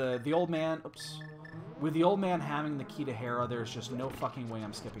with the old man. Oops. With the old man having the key to Hera, there's just no fucking way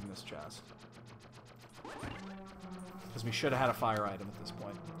I'm skipping this chest. Because we should have had a fire item at this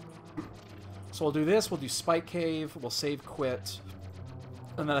point. So we'll do this, we'll do Spike Cave, we'll save quit,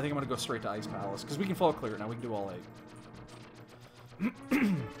 and then I think I'm going to go straight to Ice Palace, because we can full clear it now, we can do all 8.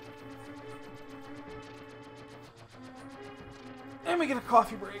 And we get a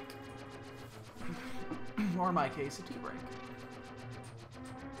coffee break. Or in my case, a tea break.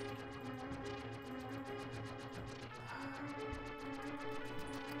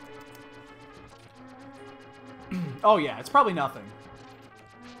 Oh yeah, it's probably nothing.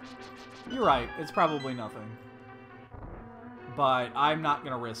 You're right, it's probably nothing. But I'm not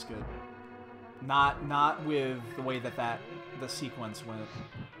gonna risk it. Not with the way that the sequence went.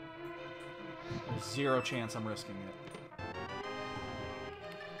 There's zero chance I'm risking it.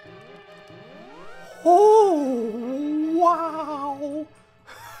 Oh wow!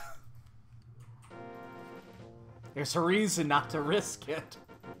 There's a reason not to risk it.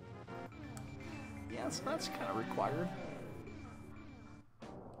 Yeah, so that's kind of required.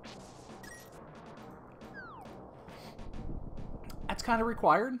 That's kind of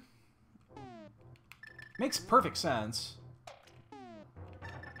required. Makes perfect sense.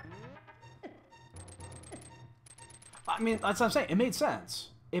 I mean, that's what I'm saying. It made sense.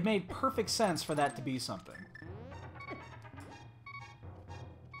 It made perfect sense for that to be something.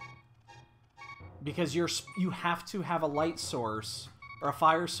 Because you have to have a light source or a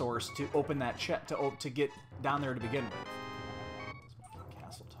fire source to open that chest to get down there to begin with.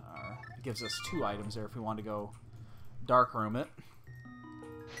 Castle Tower. gives us 2 items there if we want to go dark room it.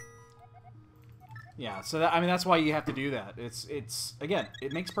 Yeah, so that, I mean, that's why you have to do that. It's again,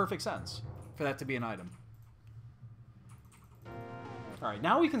 it makes perfect sense for that to be an item. All right,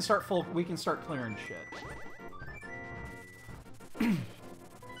 now we can start clearing shit.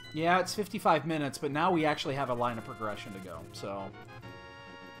 Yeah, it's 55 minutes, but now we actually have a line of progression to go. So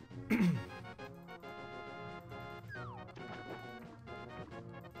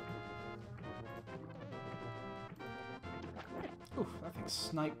oof, that thing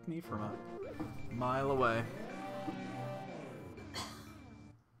sniped me from a mile away.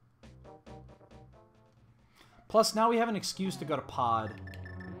 Plus, now we have an excuse to go to pod.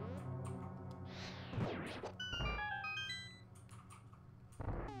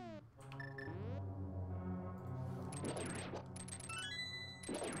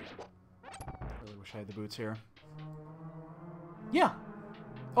 Really wish I had the boots here. Yeah.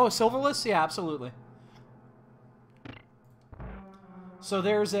 Oh, silverless? Yeah, absolutely. So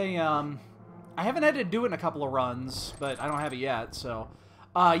there's a, I haven't had to do it in a couple of runs, but I don't have it yet, so...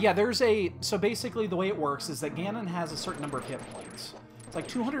 yeah, there's a... So basically the way it works is that Ganon has a certain number of hit points. It's like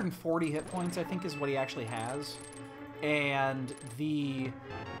 240 hit points, I think, is what he actually has. And the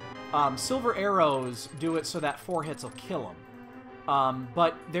silver arrows do it so that 4 hits will kill him.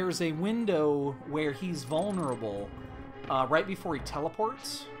 But there's a window where he's vulnerable right before he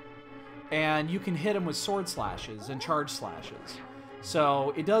teleports. And you can hit him with sword slashes and charge slashes.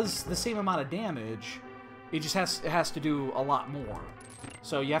 So it does the same amount of damage, it just has to do a lot more.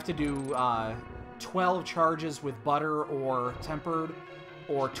 So you have to do 12 charges with butter or tempered,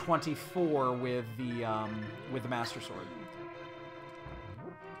 or 24 with the Master Sword.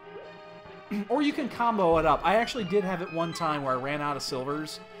 Or you can combo it up. I actually did have it one time where I ran out of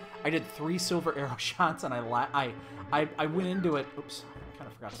silvers. I did 3 silver arrow shots and I went into it. Oops, I kind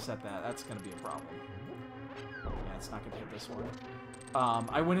of forgot to set that. That's going to be a problem. Yeah, it's not going to hit this one.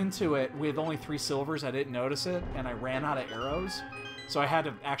 I went into it with only 3 silvers. I didn't notice it, and I ran out of arrows. So I had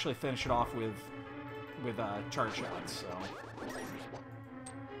to actually finish it off with charge shots.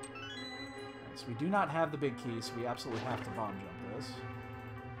 So we do not have the big key, so we absolutely have to bomb jump this.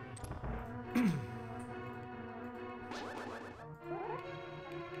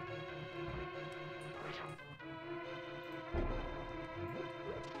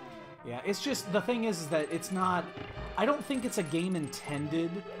 Yeah, it's just, the thing is that it's not, I don't think it's a game intended,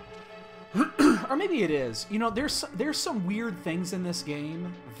 or maybe it is. You know, there's some weird things in this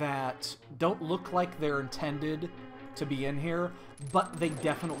game that don't look like they're intended to be in here, but they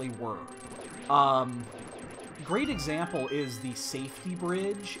definitely were. Great example is the safety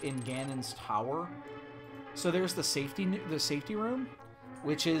bridge in Ganon's tower. So there's the safety room,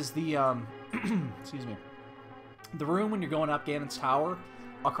 which is the, excuse me, the room when you're going up Ganon's tower,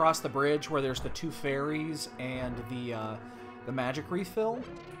 across the bridge where there's the 2 fairies and the magic refill.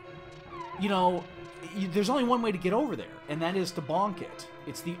 You know, there's only one way to get over there, and that is to bonk it.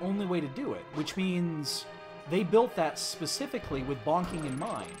 It's the only way to do it, which means they built that specifically with bonking in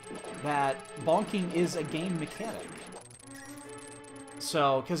mind, that bonking is a game mechanic.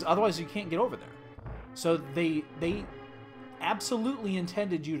 So, because otherwise you can't get over there. So they absolutely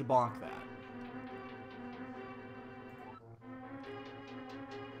intended you to bonk that.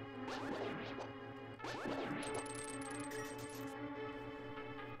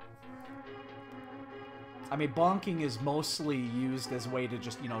 I mean, bonking is mostly used as a way to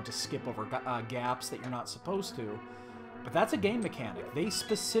just, you know, to skip over gaps that you're not supposed to. But that's a game mechanic. They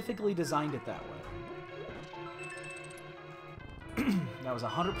specifically designed it that way. That was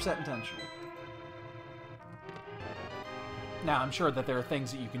 100% intentional. Now, I'm sure that there are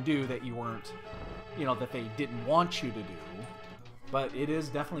things that you can do that you weren't, you know, that they didn't want you to do. But it is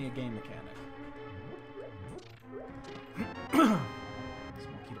definitely a game mechanic. Small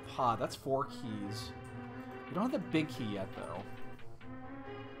key to pod. That's 4 keys. We don't have the big key yet, though.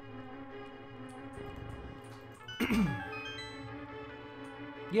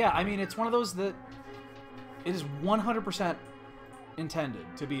 Yeah, I mean, it's one of those that it is 100% intended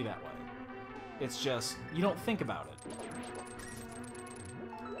to be that way. It's just, you don't think about it.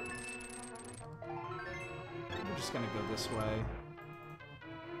 We're just gonna go this way.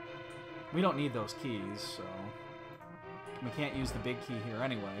 We don't need those keys, so... We can't use the big key here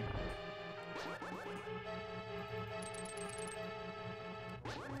anyway.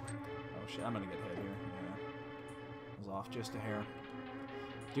 Shit, I'm gonna get hit here. Yeah. I was off just a hair.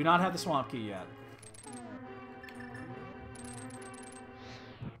 Do not have the swamp key yet.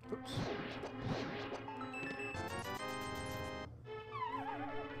 Oops.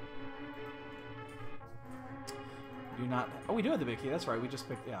 Do not... Oh, we do have the big key. That's right. We just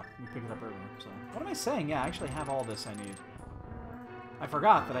picked... Yeah, we picked it up earlier. So, what am I saying? Yeah, I actually have all this I need. I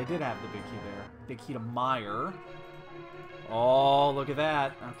forgot that I did have the big key there. Big key to Meyer. Oh, look at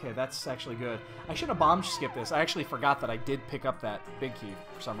that. Okay, that's actually good. I should have bomb skipped this. I actually forgot that I did pick up that big key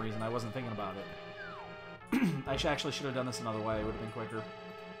for some reason. I wasn't thinking about it. I actually should have done this another way. It would have been quicker.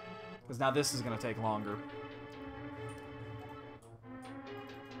 Because now this is going to take longer.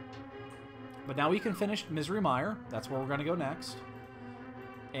 But now we can finish Misery Mire. That's where we're going to go next.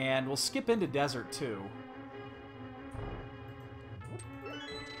 And we'll skip into Desert, too.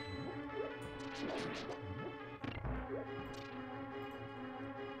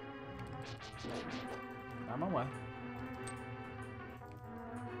 On my way.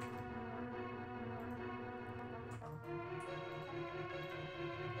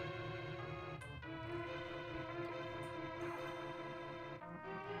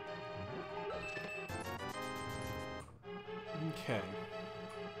 Okay.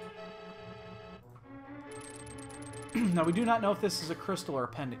 Now, we do not know if this is a crystal or a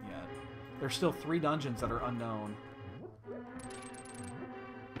pendant yet. There's still 3 dungeons that are unknown.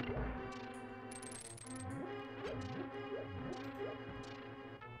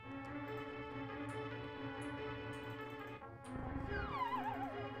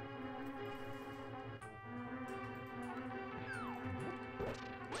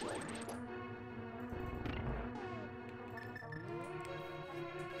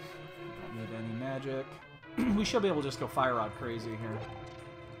 We should be able to just go Fire Rod crazy here.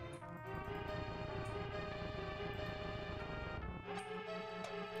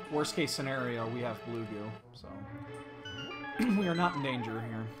 Worst case scenario, we have Blue Goo, so we are not in danger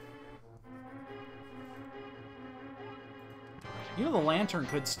here. You know, the lantern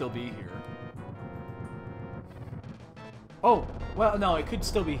could still be here. Oh, well, no, it could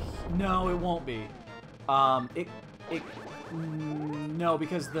still be. No, it won't be. No,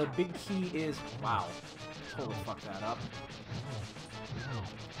 because the big key is... Wow. Totally fucked that up.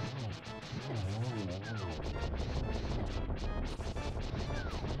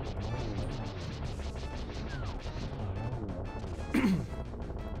 Big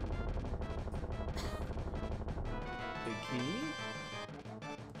key.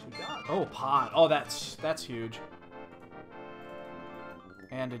 What you got? Oh, pot. Oh, that's huge.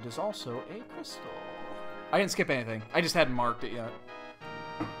 And it is also a crystal. I didn't skip anything. I just hadn't marked it yet.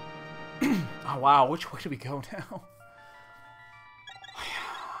 Oh, wow. Which way do we go now?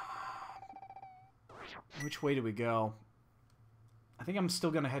 Which way do we go? I think I'm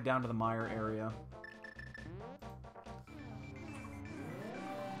still going to head down to the Mire area.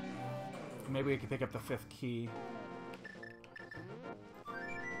 Maybe we can pick up the 5th key.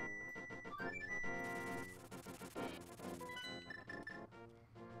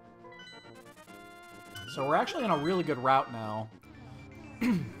 So we're actually on a really good route now.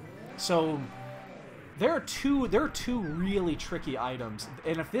 So there are two really tricky items,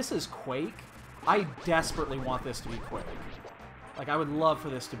 and if this is Quake, I desperately want this to be Quake. Like, I would love for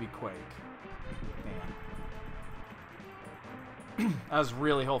this to be Quake. Man. I was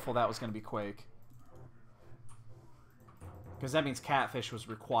really hopeful that was going to be Quake. Because that means Catfish was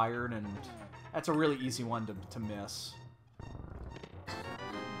required, and that's a really easy one to miss.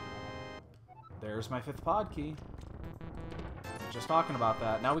 There's my 5th pod key. Just talking about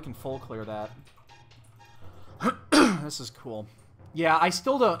that. Now we can full clear that. This is cool. Yeah, I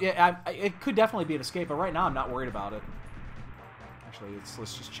still don't... Yeah, it could definitely be an escape, but right now I'm not worried about it. Actually,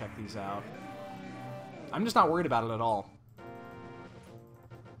 let's just check these out. I'm just not worried about it at all.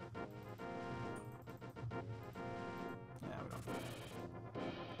 Yeah, we don't.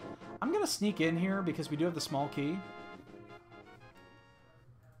 I'm gonna sneak in here because we do have the small key.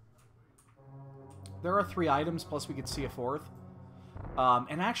 There are 3 items, plus we could see a 4th.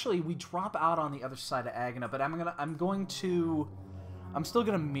 And actually, we drop out on the other side of Agna, but I'm still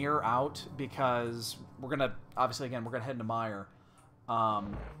gonna mirror out because we're gonna, obviously, again, we're gonna head into Mire. Okay,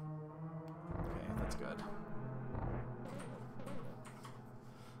 that's good.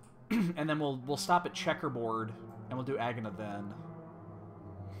 And then we'll stop at Checkerboard, and we'll do Agna then.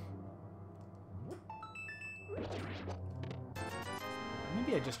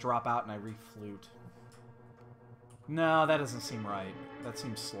 Maybe I just drop out and I reflute. No, that doesn't seem right. That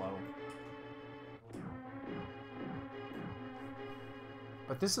seems slow.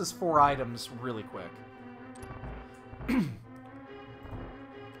 But this is 4 items really quick.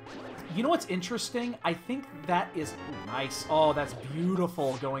 You know what's interesting? I think that is... Ooh, nice. Oh, that's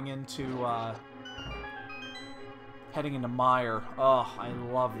beautiful going into... heading into Mire. Oh, I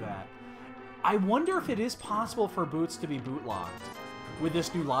love that. I wonder if it is possible for boots to be boot locked. with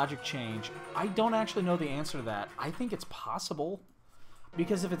this new logic change? I don't actually know the answer to that. I think it's possible.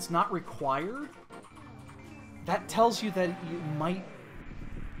 Because if it's not required, that tells you that you might...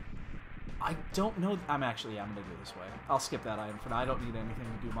 I don't know... I'm going to do it this way. I'll skip that item for now. I don't need anything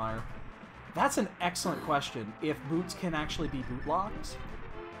to do Meyer. That's an excellent question. If boots can actually be boot locked,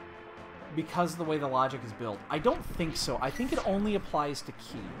 because of the way the logic is built. I don't think so. I think it only applies to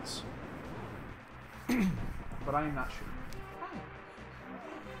keys. But I am not sure.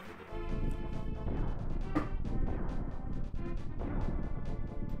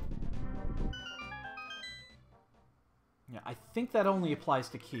 Yeah, I think that only applies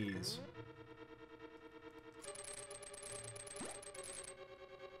to keys.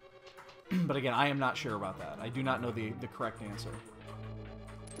 But again, I am not sure about that. I do not know the correct answer.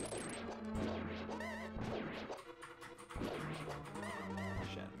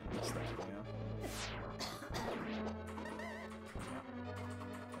 Shit, I missed that, yeah.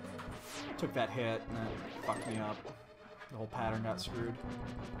 Took that hit, and that fucked me up. The whole pattern got screwed.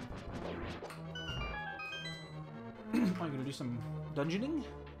 Oh, you gonna do some dungeoning?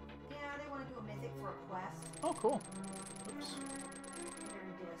 Yeah, they want to do a mythic for a quest. Oh, cool. Oops. They're in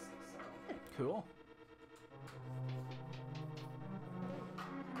disc, so. Cool.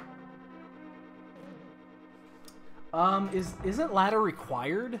 Isn't ladder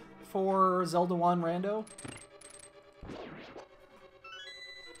required for Zelda 1 Rando?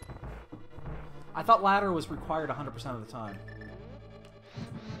 I thought ladder was required 100% of the time.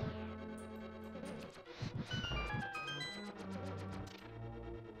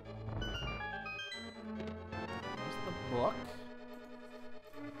 There's the book.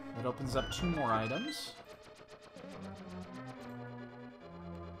 That opens up 2 more items.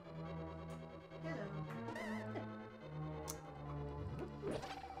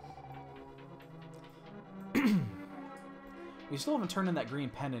 We still haven't turned in that green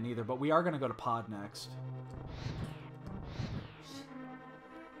pendant either, but we are going to go to Pod next.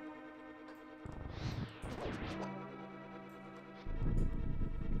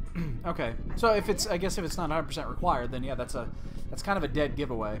 Okay, so if it's, I guess if it's not 100% required, then yeah, that's kind of a dead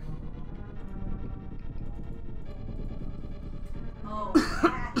giveaway. Oh,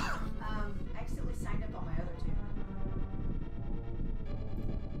 yeah. I accidentally signed up on my other 2.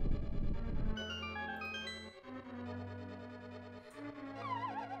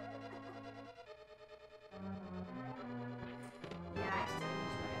 Yeah, I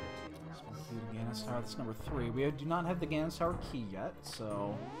accidentally used my other 2. Ganon Tower, that's number 3. We do not have the Ganon Tower key yet,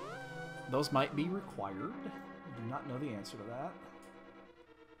 so those might be required. I do not know the answer to that.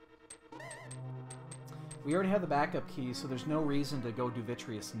 We already have the backup key, so there's no reason to go do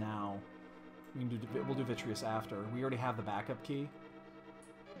Vitreous now. We'll do Vitreous after. We already have the backup key.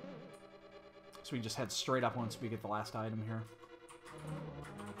 So we just head straight up once we get the last item here.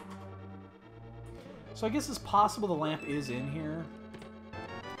 So I guess it's possible the lamp is in here,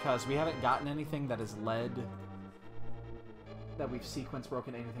 because we haven't gotten anything that has led, that we've sequence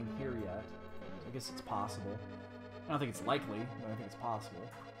broken anything here yet. So I guess it's possible. I don't think it's likely, but I think it's possible.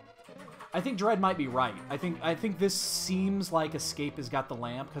 I think Dread might be right. I think this seems like Escape has got the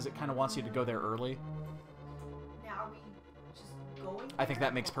lamp because it kind of wants you to go there early. Now, are we just going? I think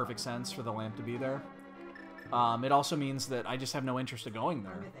that makes perfect sense for the lamp to be there. It also means that I just have no interest in going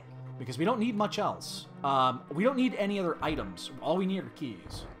there because we don't need much else. We don't need any other items. All we need are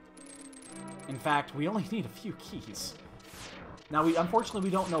keys. In fact, we only need a few keys. Now, unfortunately, we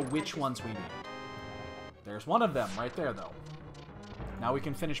don't know which ones we need. There's one of them right there, though. Now we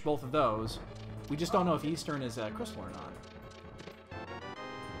can finish both of those. We just don't know if Eastern is a crystal or not.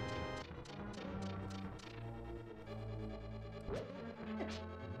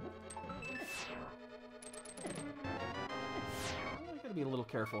 We gotta be a little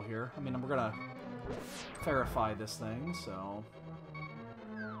careful here. I mean, we're gonna verify this thing, so...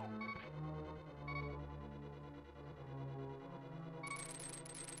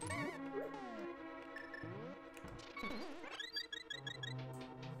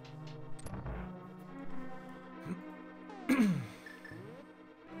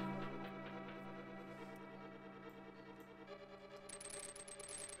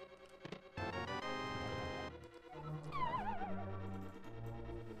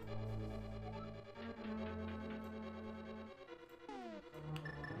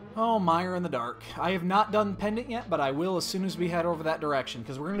 Oh, Mire in the dark. I have not done Pendant yet, but I will as soon as we head over that direction,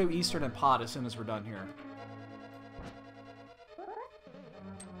 because we're going to do Eastern and Pod as soon as we're done here.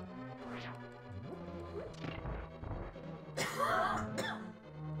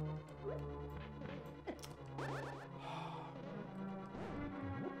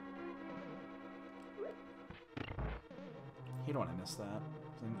 hate when I miss that.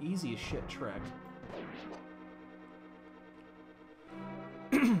 It's an easy as shit trick.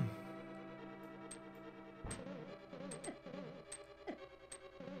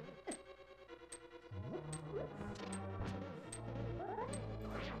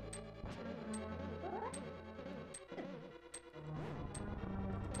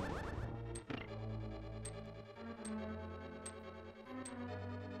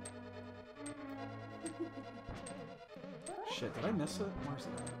 Shit, did I miss it? Where's it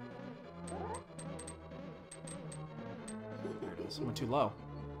at? There it is. I went too low.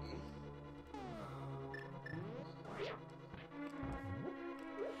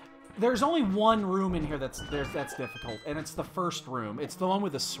 There's only one room in here that's difficult, and it's the first room. It's the one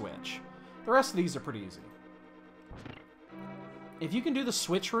with the switch. The rest of these are pretty easy. If you can do the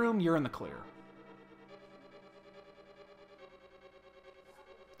switch room, you're in the clear.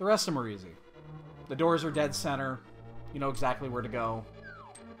 The rest of them are easy. The doors are dead center. You know exactly where to go.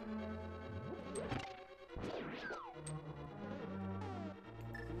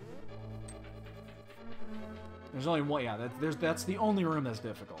 There's only one, yeah, that's the only room that's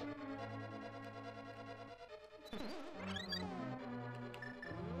difficult.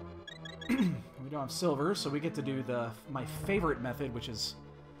 We don't have silver, so we get to do my favorite method, which is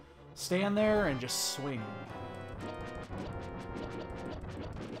stand there and just swing.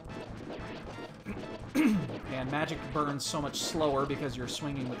 And magic burns so much slower because you're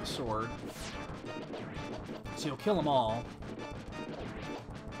swinging with the sword. So you'll kill them all.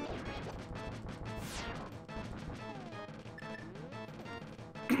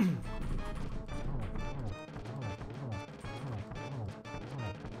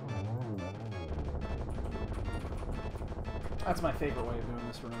 That's my favorite way of doing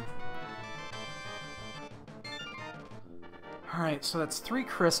this room. Alright, so that's 3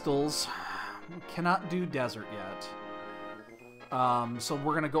 crystals. We cannot do desert yet. So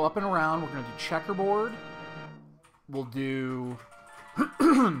we're going to go up and around. We're going to do checkerboard. We'll do...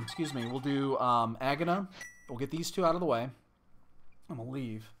 excuse me. We'll do Agana. We'll get these 2 out of the way. I'm going to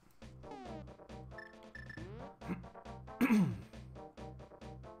leave.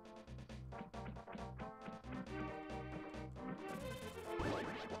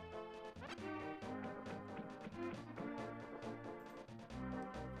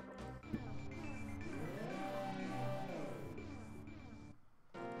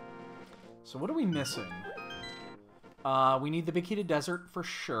 So what are we missing? We need the big key to desert for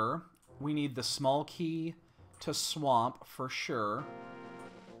sure. We need the small key to swamp for sure.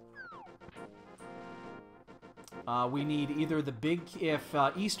 We need either the big... If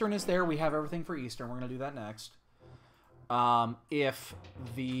Eastern is there, we have everything for Eastern. We're going to do that next. If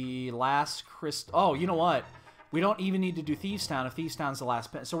the last crystal... Oh, you know what? We don't even need to do Thieves Town if Thieves Town's the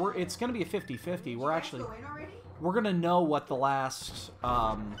last... So it's going to be a 50-50. We're actually... We're going to know what the last...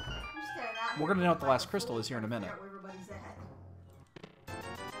 We're going to know what the last crystal is here in a minute.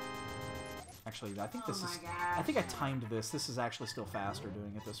 Actually, I think this is... I think I timed this. This is actually still faster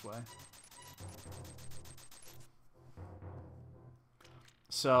doing it this way.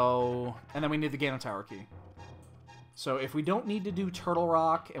 So... And then we need the Ganon Tower key. So if we don't need to do Turtle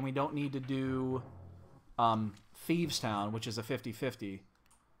Rock, and we don't need to do Thieves Town, which is a 50-50,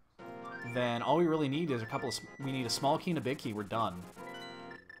 then all we really need is a couple of... We need a small key and a big key. We're done.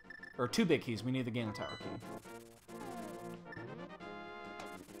 Or 2 big keys. We need the Ganon Tower key.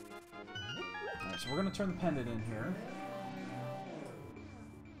 Alright, so we're going to turn the pendant in here.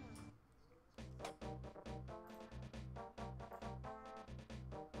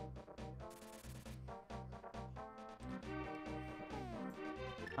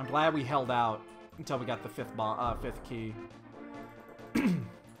 I'm glad we held out until we got the 5th key.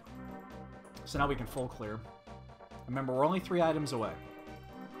 So now we can full clear. Remember, we're only 3 items away.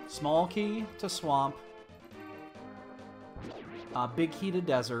 Small key to swamp. Big key to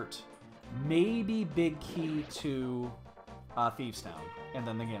desert. Maybe big key to Thieves Town. And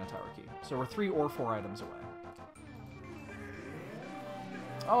then the Ganon Tower key. So we're 3 or 4 items away.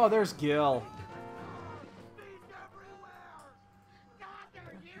 Oh, there's Gil.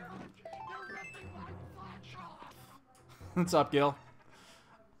 What's up, Gil?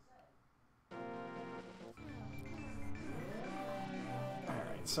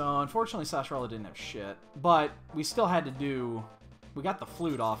 So, unfortunately, SRL didn't have shit, but we still had to do... We got the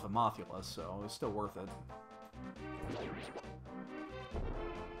flute off of Mothula, so it was still worth it.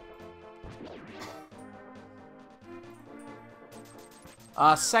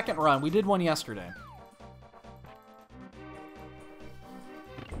 Second run. We did one yesterday.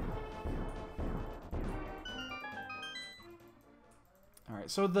 Alright,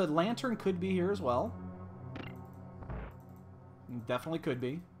 so the lantern could be here as well. Definitely could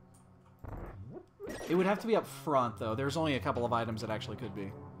be. It would have to be up front, though. There's only a couple of items that actually could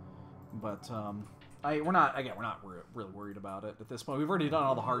be. But, we're not really worried about it at this point. We've already done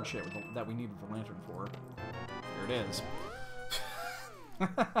all the hard shit that we needed the lantern for. There it is.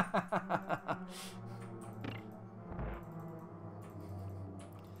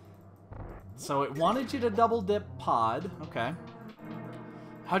 So it wanted you to double dip pod. Okay.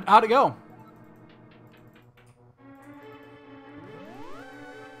 How'd it go?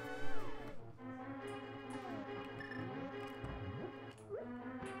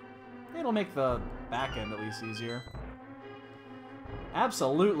 It'll make the back end at least easier.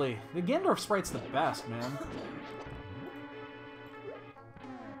 Absolutely. The Ganondorf sprite's the best, man.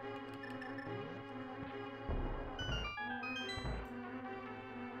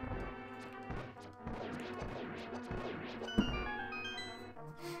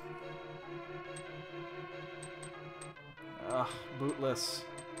 Ugh, bootless.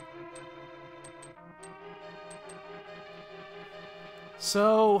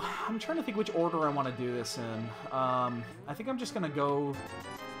 So, I'm trying to think which order I want to do this in. I think I'm just going to go...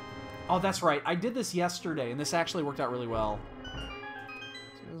 Oh, that's right. I did this yesterday, and this actually worked out really well.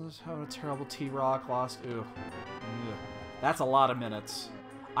 How a terrible T-Rock lost. Ooh. Ugh. That's a lot of minutes.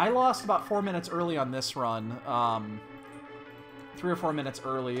 I lost about 4 minutes early on this run. 3 or 4 minutes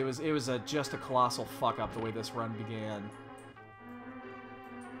early. It was just a colossal fuck-up the way this run began.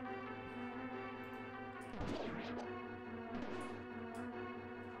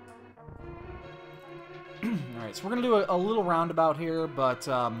 Alright, so we're going to do a little roundabout here, but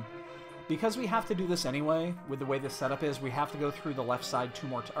because we have to do this anyway, with the way this setup is, we have to go through the left side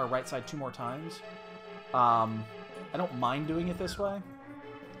or right side 2 more times. I don't mind doing it this way.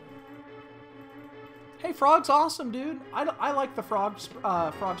 Hey, Frog's awesome, dude. I like the Frog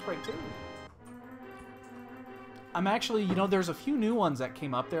Sprite, too. I'm actually, you know, there's a few new ones that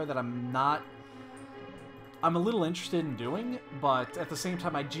came up there that I'm a little interested in doing, but at the same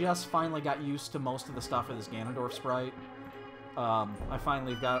time, I just finally got used to most of the stuff of this Ganondorf sprite. I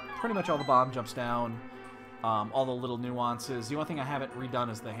finally got pretty much all the bomb jumps down, all the little nuances. The only thing I haven't redone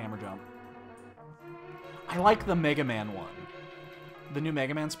is the hammer jump. I like the Mega Man one. The new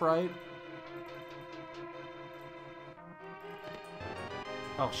Mega Man sprite.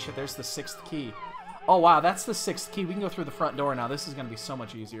 Oh shit, there's the 6th key. Oh wow, that's the 6th key. We can go through the front door now. This is going to be so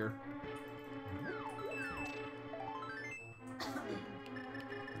much easier.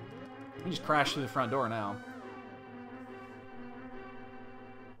 We just crash through the front door now.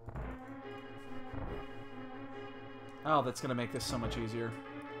 Oh, that's going to make this so much easier.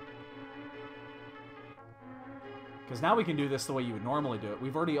 Because now we can do this the way you would normally do it.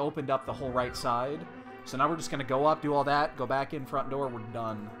 We've already opened up the whole right side. So now we're just going to go up, do all that, go back in front door, we're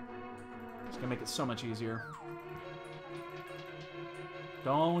done. It's going to make it so much easier.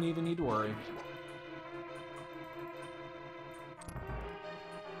 Don't even need to worry.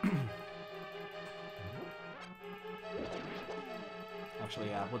 Actually,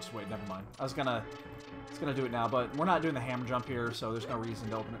 yeah, we'll just wait, never mind. I was gonna do it now, but we're not doing the hammer jump here, so there's no reason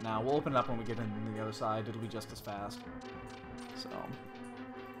to open it now. We'll open it up when we get into the other side. It'll be just as fast. So...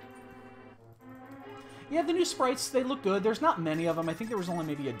 yeah, the new sprites, they look good. There's not many of them. I think there was only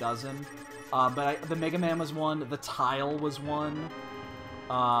maybe a dozen. But the Mega Man was one. The Tile was one.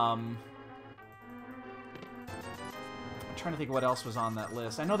 I'm trying to think of what else was on that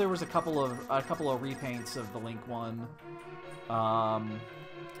list. I know there was a couple of repaints of the Link one.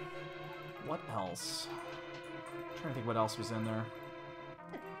 What else? I'm trying to think what else was in there.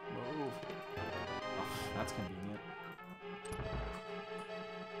 Whoa. Oh, that's convenient.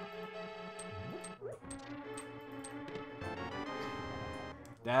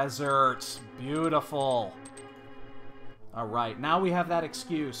 Desert. Beautiful. Alright, now we have that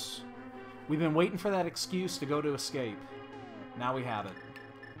excuse. We've been waiting for that excuse to go to escape. Now we have it.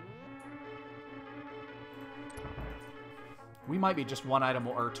 We might be just 1 item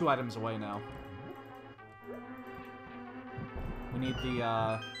or 2 items away now. We need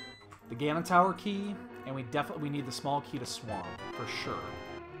the Ganon Tower key, and we need the small key to Swamp, for sure.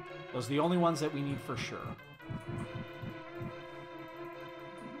 Those are the only ones that we need for sure.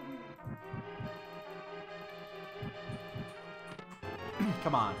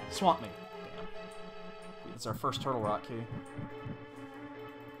 Come on, swamp me. Damn. It's our first Turtle Rock key.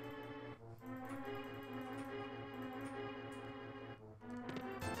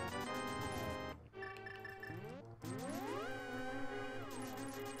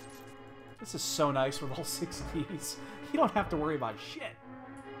 This is so nice with all 6 keys. You don't have to worry about shit.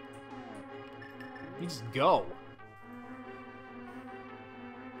 You just go.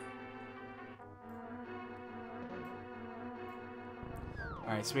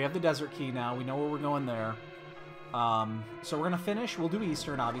 Alright, so we have the desert key now. We know where we're going there. So we're going to finish. We'll do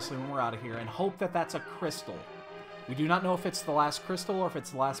Eastern, obviously, when we're out of here, and hope that that's a crystal. We do not know if it's the last crystal or if it's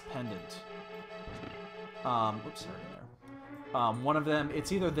the last pendant. Oops, sorry there. One of them,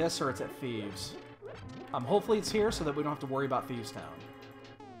 it's either this or it's at Thieves. Hopefully it's here so that we don't have to worry about Thieves Town.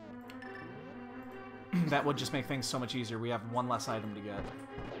 That would just make things so much easier. We have one less item to get.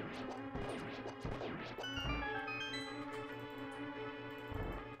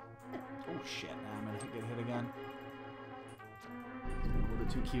 Oh shit, now I'm gonna get hit again. A little bit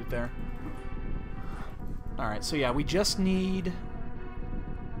too cute there. Alright, so yeah, we just need...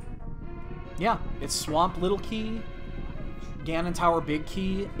 Yeah, it's Swamp Little Key, Ganon Tower Big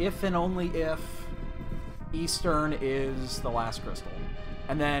Key, if and only if Eastern is the last crystal.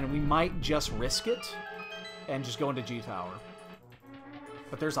 And then we might just risk it and just go into G Tower.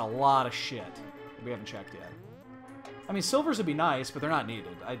 But there's a lot of shit that we haven't checked yet. I mean, silvers would be nice, but they're not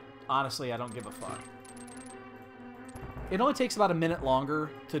needed. Honestly, I don't give a fuck. It only takes about a minute longer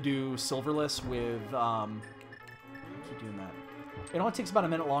to do silverless with, keep doing that. It only takes about a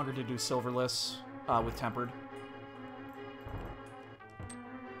minute longer to do silverless with tempered.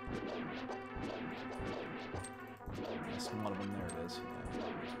 Yes, one of them, there it is.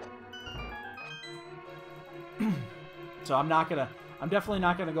 Yeah. So I'm definitely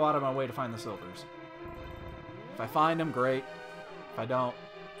not gonna go out of my way to find the silvers. If I find them, great. If I don't,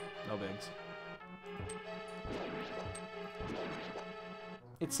 no bigs.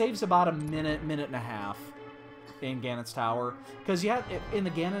 It saves about a minute, minute and a half in Ganon's Tower. Because in the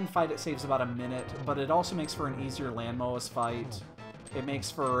Ganon fight, it saves about a minute, but it also makes for an easier Landmoas fight. It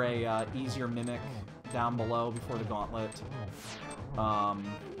makes for a easier Mimic down below before the Gauntlet. Oh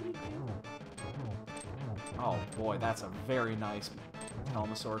boy, that's a very nice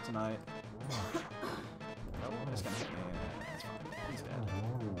Helmasaur tonight. Oh, it's gonna hit me. That's fine. He's dead.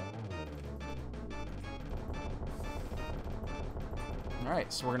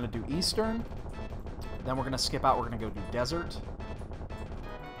 Alright, so we're going to do Eastern. Then we're going to skip out. We're going to go do Desert.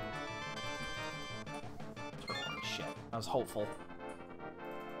 Shit. I was hopeful.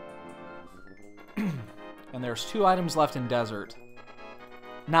 And there's 2 items left in Desert.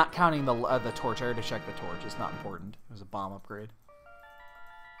 Not counting the torch. I already checked the torch. It's not important. It was a bomb upgrade.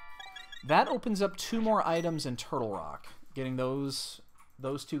 That opens up 2 more items in Turtle Rock. Getting those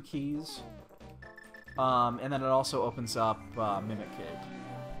 2 keys. And then it also opens up Mimic Cave.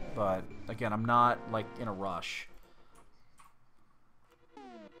 But, again, I'm not, like, in a rush.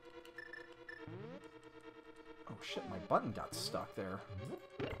 Oh, shit, my button got stuck there.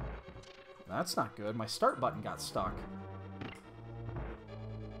 That's not good. My start button got stuck.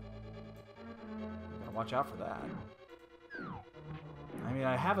 Gotta watch out for that. I mean,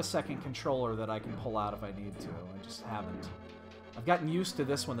 I have a second controller that I can pull out if I need to. I just haven't. I've gotten used to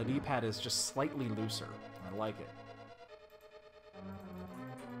this one. The D-pad is just slightly looser. I like it.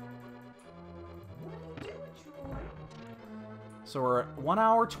 So we're at 1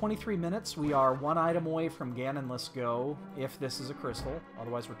 hour, 23 minutes. We are 1 item away from Ganonless Go, if this is a crystal.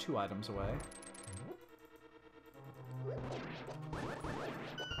 Otherwise, we're 2 items away.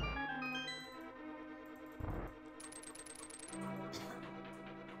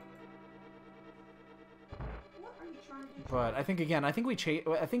 But I think, again, I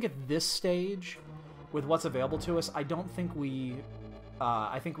think at this stage, with what's available to us, I don't think we...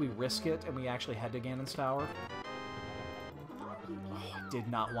 I think we risk it and we actually head to Ganon's Tower. Oh, I did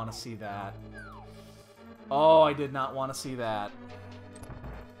not want to see that. Oh, I did not want to see that.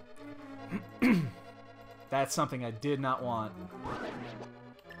 That's something I did not want.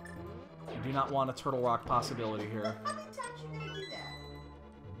 I do not want a Turtle Rock possibility here. How many times you gonna do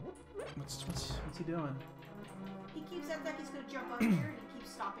that? What's he doing? He keeps acting like he's gonna jump up here and he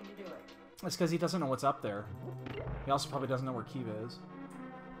keeps stopping to do it. It's because he doesn't know what's up there. He also probably doesn't know where Kiva is.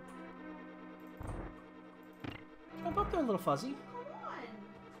 Jump up there, little fuzzy. Come on.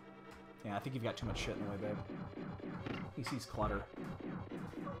 Yeah, I think you've got too much shit in the way, babe. He sees clutter.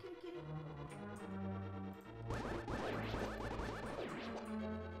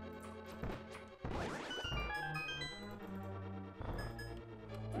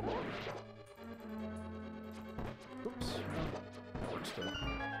 Oops. That works too.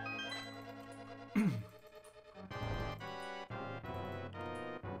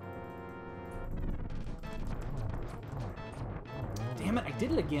 Damn it, I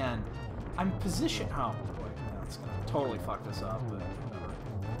did it again. I'm positioned. Oh boy, that's gonna totally fuck this up, but whatever.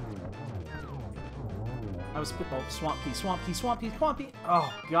 I was Swamp Key, Swamp Key, Swamp Key, Swamp Key.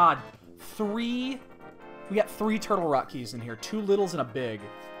 Oh god. We got 3 Turtle Rock keys in here, 2 littles and a big.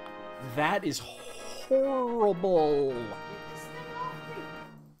 That is horrible.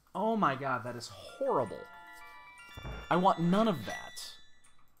 my god, that is horrible. I want none of that.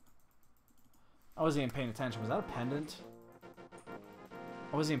 I wasn't even paying attention. Was that a pendant?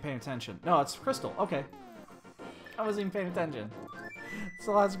 I wasn't even paying attention. No, it's crystal. Okay. I wasn't even paying attention. It's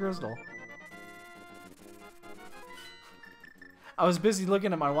the last crystal. I was busy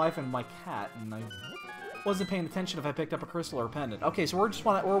looking at my wife and my cat, and I wasn't paying attention if I picked up a crystal or a pendant. Okay, so we're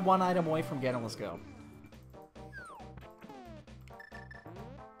one item away from getting. Let's go.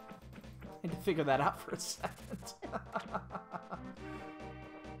 I had to figure that out for a second.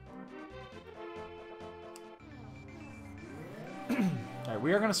 Alright,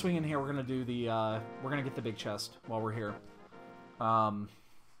 we are gonna swing in here. We're gonna do the we're gonna get the big chest while we're here. Oh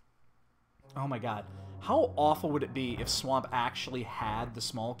my god. How awful would it be if Swamp actually had the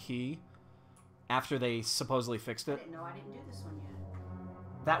small key after they supposedly fixed it? No, I didn't do this one yet.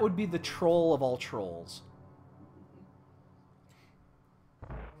 That would be the troll of all trolls.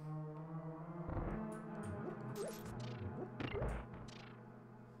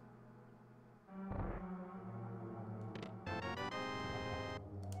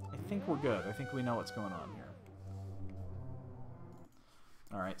 I think we're good. I think we know what's going on here.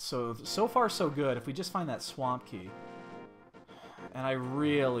 Alright, so far so good. If we just find that swamp key. And I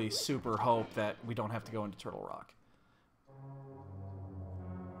really super hope that we don't have to go into Turtle Rock.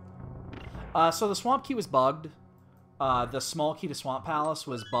 So the swamp key was bugged. The small key to Swamp Palace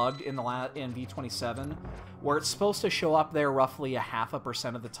was bugged in in V27, where it's supposed to show up there roughly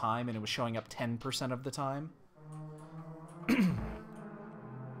 0.5% of the time, and it was showing up 10% of the time.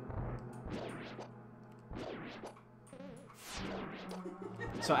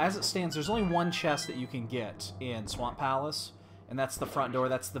 So as it stands, there's only one chest that you can get in Swamp Palace, and that's the front door.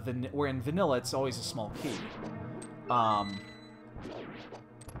 That's the where in vanilla it's always a small key.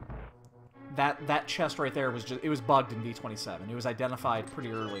 That chest right there was it was bugged in V27. It was identified pretty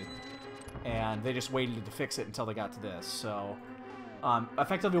early, and they just waited to fix it until they got to this. So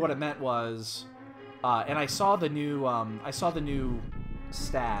effectively, what it meant was, and I saw the new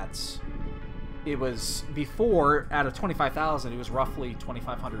stats. It was before, out of 25,000, it was roughly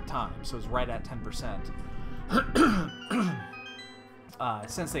 2,500 times, so it was right at 10%.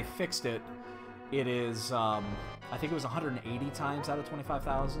 Since they fixed it, it is, I think it was 180 times out of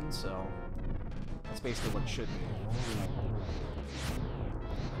 25,000, so that's basically what it should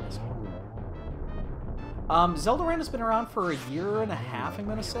be. Zelda Rando's been around for 1.5 years, I'm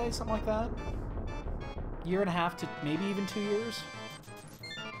going to say, something like that. 1.5 years to maybe even 2 years.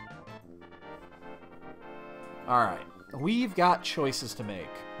 Alright, we've got choices to make.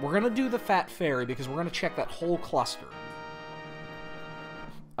 We're going to do the Fat Fairy because we're going to check that whole cluster.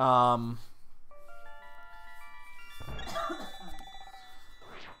 And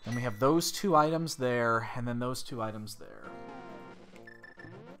we have those 2 items there, and then those 2 items there.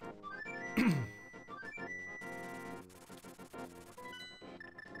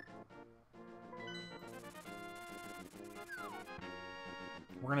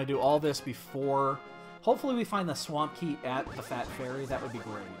 We're going to do all this before... Hopefully we find the swamp key at the Fat Fairy. That would be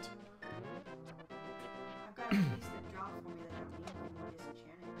great. I've got a piece that dropped for me that I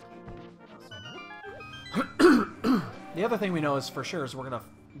don't need anymore. The other thing we know is for sure is we're going to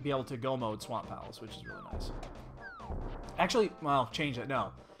be able to go mode Swamp Palace, which is really nice. Actually, well, change it.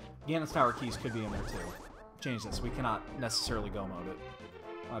 No. Ganon's Tower keys could be in there too. Change this. We cannot necessarily go mode it.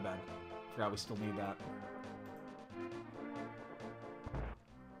 My bad. Forgot we still need that.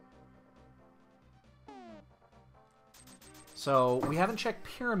 So, we haven't checked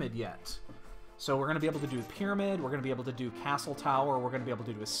Pyramid yet. So we're going to be able to do Pyramid, we're going to be able to do Castle Tower, we're going to be able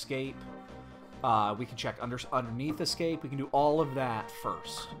to do Escape. We can check underneath Escape, we can do all of that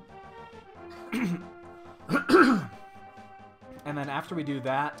first. And then after we do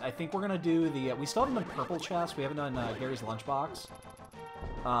that, I think we're going to do the... we still haven't done Purple Chest, we haven't done Gary's Lunchbox.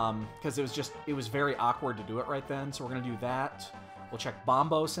 Because it was very awkward to do it right then, so we're going to do that. We'll check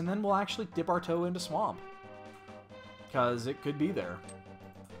Bombos, and then we'll actually dip our toe into Swamp. Because it could be there.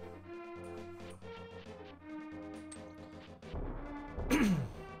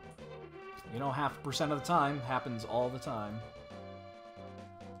 You know, 0.5% of the time happens all the time.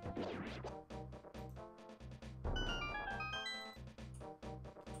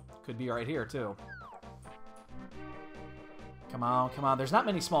 Could be right here, too. Come on, come on. There's not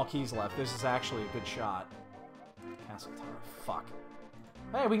many small keys left. This is actually a good shot. Castle Tower. Fuck.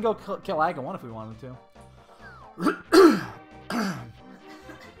 Hey, we can go kill Aga 1 if we wanted to.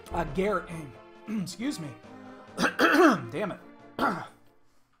 Garrett, excuse me. Damn it.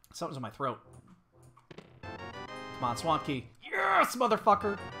 Something's in my throat. Come on, Swamp Key. Yes,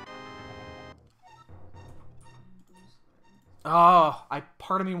 motherfucker! Oh,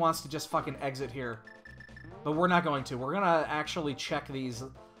 part of me wants to just fucking exit here. But we're not going to. We're gonna actually check these.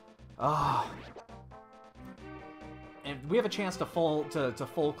 Oh. And we have a chance to full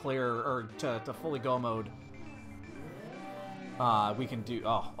clear, or to fully go mode. We can do...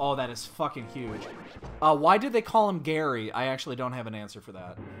 Oh, that is fucking huge. Why did they call him Gary? I actually don't have an answer for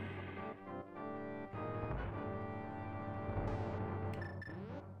that.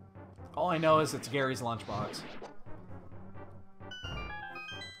 All I know is it's Gary's lunchbox.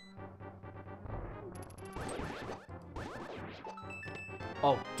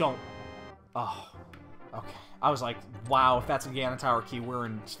 Oh, don't. Oh, okay. I was like, wow, if that's a Ganon Tower key, we're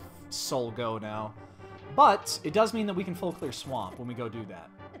in Soul Go now. But it does mean that we can full clear Swamp when we go do that.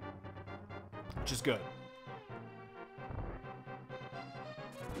 Which is good.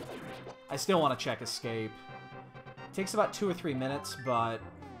 I still want to check Escape. It takes about 2 or 3 minutes, but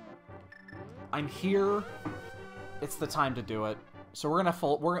I'm here. It's the time to do it. So we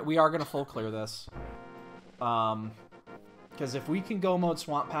are gonna full clear this. Because if we can go mode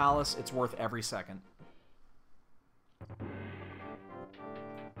Swamp Palace, it's worth every second.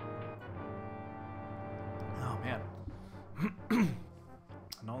 Oh, man. I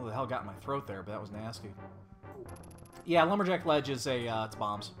don't know what the hell got in my throat there, but that was nasty. Yeah, Lumberjack Ledge is it's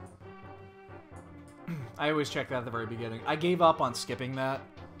bombs. I always check that at the very beginning. I gave up on skipping that.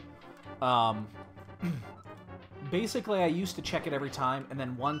 Basically, I used to check it every time, and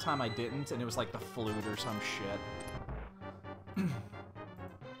then one time I didn't, and it was like the flute or some shit.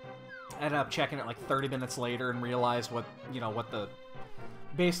 I ended up checking it like 30 minutes later and realized what the...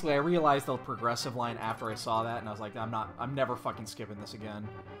 Basically, I realized the progressive line after I saw that, and I was like, I'm never fucking skipping this again.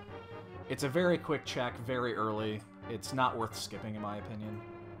 It's a very quick check, very early. It's not worth skipping, in my opinion.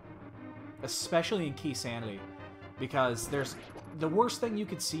 Especially in Keysanity, because there's... The worst thing you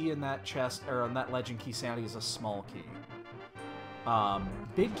could see in that chest, or on that ledge in Keysanity, is a small key.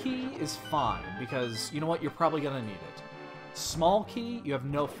 Big key is fine, because you know what? You're probably gonna need it. Small key, you have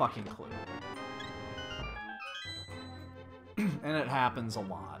no fucking clue. And it happens a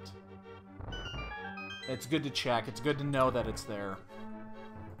lot. It's good to check. It's good to know that it's there.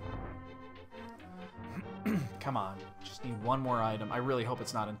 Come on. Just need one more item. I really hope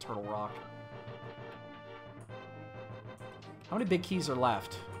it's not in Turtle Rock. How many big keys are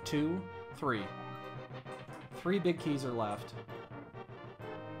left? 2? 3. 3 big keys are left.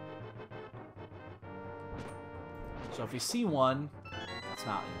 So if you see one, that's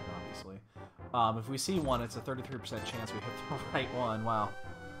not it, obviously. If we see one, it's a 33% chance we hit the right one. Wow.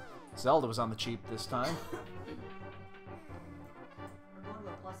 Zelda was on the cheap this time. We're going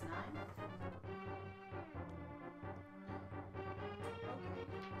to a +9.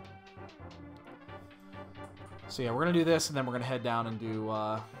 So yeah, we're gonna do this, and then we're gonna head down and do,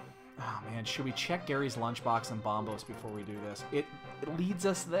 oh man, should we check Gary's lunchbox and Bombos before we do this? It leads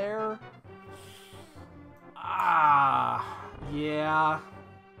us there? Yeah.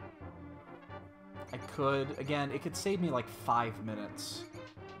 I could. Again, it could save me like 5 minutes.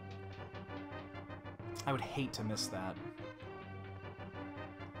 I would hate to miss that.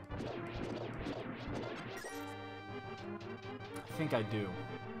 I think I do.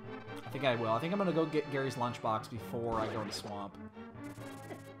 I think I will. I think I'm gonna go get Gary's lunchbox before I go to Swamp.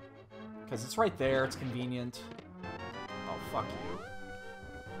 Because it's right there, it's convenient. Oh, fuck you.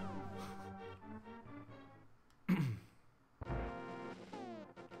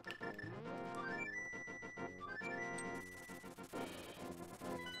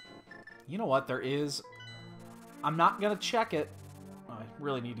 You know what? There is... I'm not gonna check it. Oh, I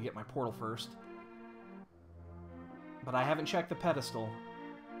really need to get my portal first. But I haven't checked the pedestal.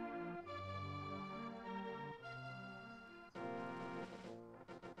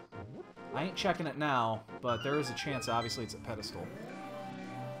 I ain't checking it now, but there is a chance, obviously, it's a pedestal.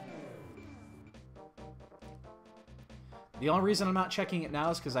 The only reason I'm not checking it now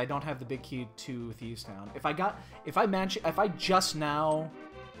is because I don't have the big key to Thieves Town. If I just now,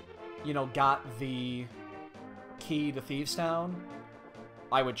 you know, got the key to Thieves Town,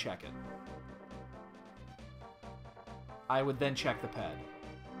 I would check it. I would then check the ped.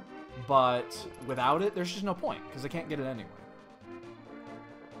 But without it, there's just no point, because I can't get it anyway.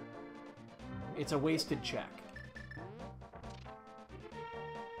 It's a wasted check.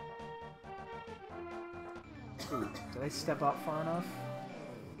 Ooh, did I step up far enough?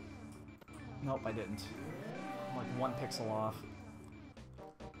 Nope, I didn't. I'm like 1 pixel off.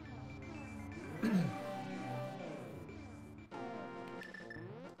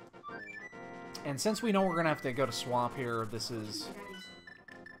 And since we know we're gonna have to go to Swamp here, this is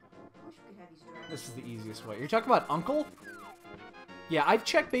the easiest way. You're talking about Uncle? Yeah, I've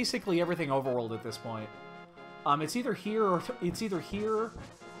checked basically everything overworld at this point. It's either here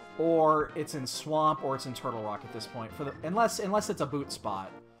or it's in Swamp or it's in Turtle Rock at this point. Unless it's a boot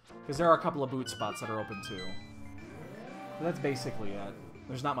spot, because there are a couple of boot spots that are open too. But that's basically it.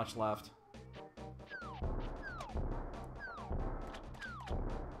 There's not much left.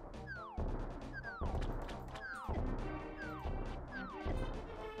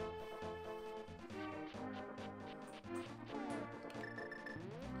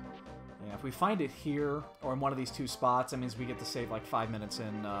 Yeah, if we find it here or in one of these two spots, that means we get to save like 5 minutes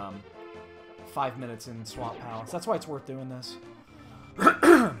in 5 minutes in Swamp Palace. That's why it's worth doing this. What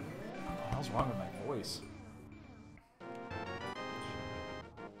the hell's wrong with my voice?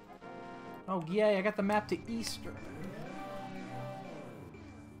 Oh, yay, I got the map to Easter.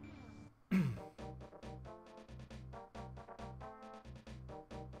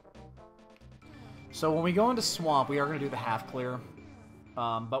 So when we go into Swamp, we are going to do the half clear.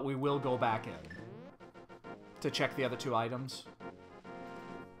 But we will go back in to check the other two items.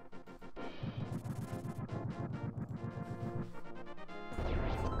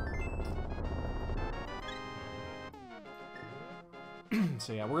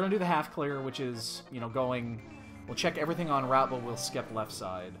 So yeah, we're going to do the half clear, which is, you know, we'll check everything on route, but we'll skip left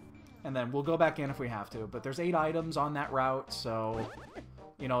side. And then we'll go back in if we have to. But there's 8 items on that route, so,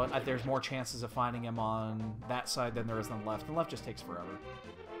 you know, there's more chances of finding them on that side than there is on the left. The left just takes forever.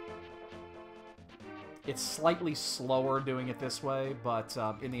 It's slightly slower doing it this way, but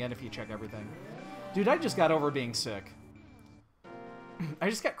in the end, if you check everything. Dude, I just got over being sick.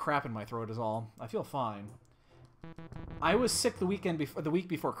 I just got crap in my throat is all. I feel fine. I was sick the week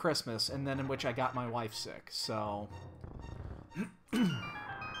before Christmas, and then in which I got my wife sick, so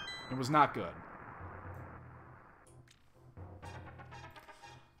it was not good.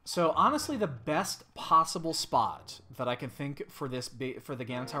 So honestly, the best possible spot that I can think for the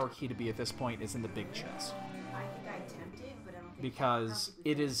Ganon Tower key to be at this point is in the big chest. I think I attempted, but I don't think because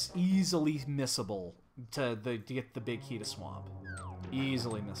it is easily missable to get the big key to Swamp.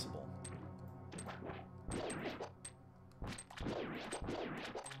 Easily missable.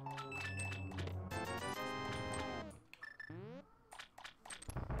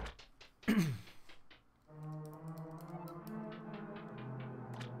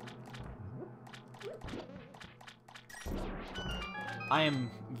 I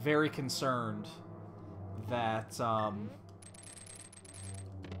am very concerned that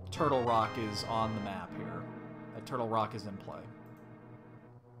Turtle Rock is on the map here. That Turtle Rock is in play.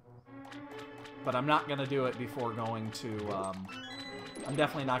 But I'm not going to do it before going to... I'm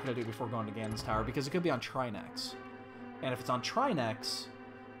definitely not going to do it before going to Ganon's Tower, because it could be on Trinex. And if it's on Trinex,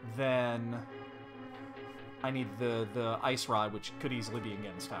 then I need the Ice Rod, which could easily be in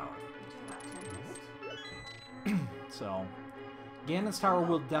Ganon's Tower. So... Ganon's Tower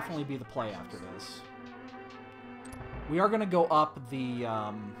will definitely be the play after this. We are going to go up the...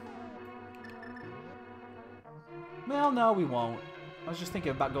 Well, no, we won't. I was just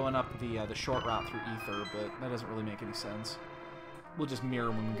thinking about going up the short route through Ether, but that doesn't really make any sense. We'll just mirror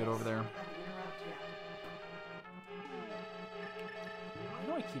when we get over there. Why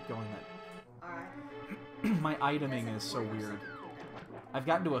do I keep going that? My iteming is so weird. I've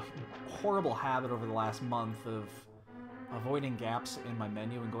gotten to a horrible habit over the last month of avoiding gaps in my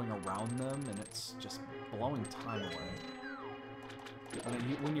menu and going around them, and it's just blowing time away. I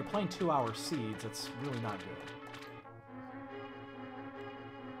mean, when you're playing 2-hour seeds, it's really not good.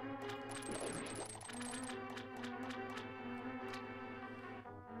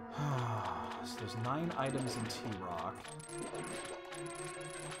 So there's 9 items in T-Rock.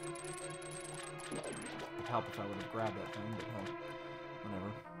 It'd help if I would have grabbed that thing, but hell,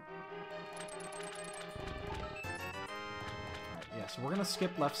 whatever. Yeah, so we're going to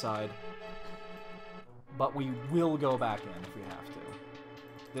skip left side, but we will go back in if we have to.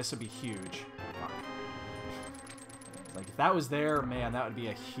 This would be huge. Fuck. Like, if that was there, man, that would be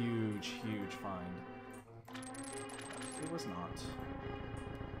a huge, huge find. It was not.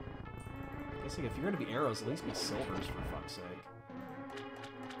 I guess, like, if you're going to be arrows, at least be silvers, for fuck's sake.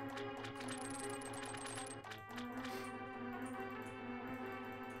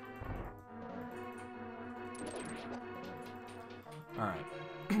 Alright.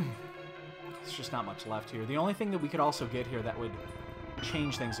 There's just not much left here. The only thing that we could also get here that would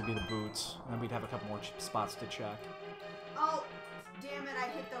change things would be the boots. And then we'd have a couple more spots to check. Oh, damn it, I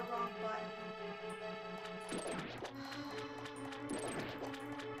hit the wrong button.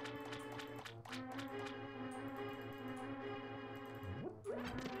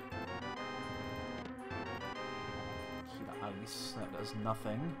 Key to ice. That does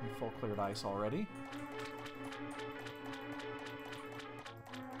nothing. We full cleared ice already.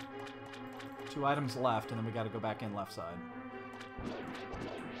 2 items left, and then we gotta go back in left side.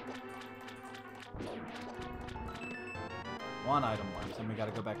 1 item left, and we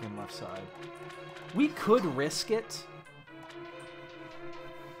gotta go back in left side. We could risk it,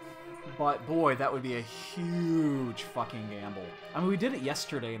 but boy, that would be a huge fucking gamble. I mean, we did it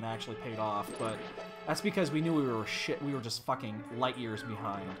yesterday and it actually paid off, but that's because we knew we were we were just fucking light years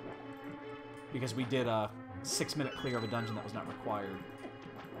behind. Because we did a 6-minute clear of a dungeon that was not required.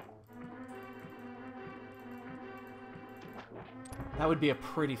 That would be a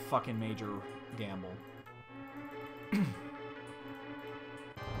pretty fucking major gamble.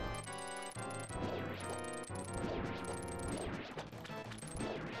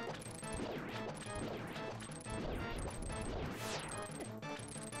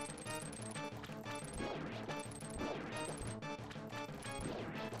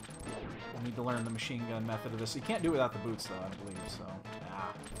 I need to learn the machine gun method of this. You can't do it without the boots, though, I believe, so...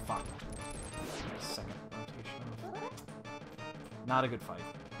 Ah, fuck. Second rotation of... Not a good fight.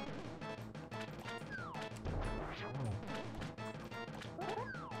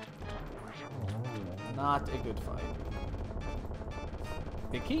 Not a good fight.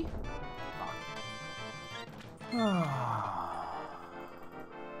 Big key? Fuck.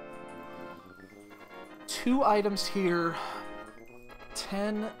 2 items here.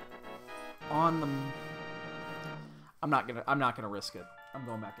 10 on the... I'm not gonna risk it. I'm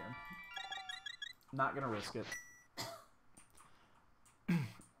going back in. Not gonna risk it.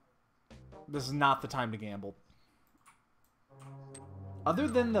 This is not the time to gamble. Other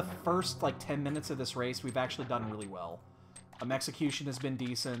than the first, like, 10 minutes of this race, we've actually done really well. Execution has been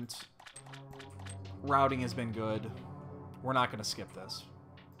decent. Routing has been good. We're not gonna skip this.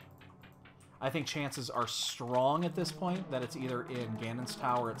 I think chances are strong at this point that it's either in Ganon's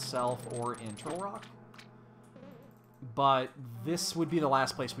Tower itself or in Turtle Rock. But this would be the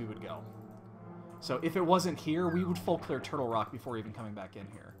last place we would go. So if it wasn't here, we would full clear Turtle Rock before even coming back in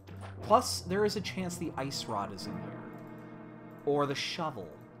here. Plus, there is a chance the Ice Rod is in here. Or the Shovel.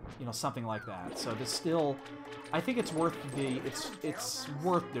 You know, something like that. So this still... I think it's worth the... It's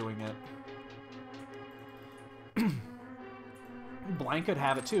worth doing it. Blank could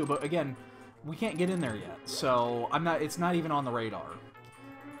have it too, but again... We can't get in there yet, so it's not even on the radar.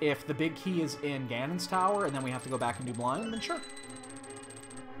 If the big key is in Ganon's Tower, and then we have to go back and do blind, then sure.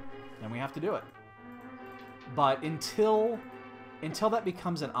 Then we have to do it. But until that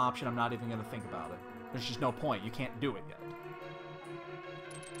becomes an option, I'm not even going to think about it. There's just no point. You can't do it yet.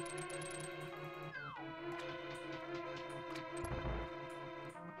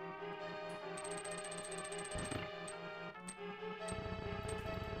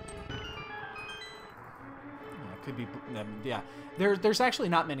 Could be, yeah. There's actually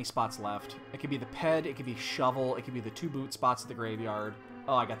not many spots left. It could be the Ped, it could be Shovel, it could be the 2 boot spots at the graveyard.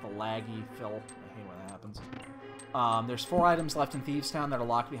 Oh, I got the laggy fill. I hate when that happens. There's 4 items left in Thieves Town that are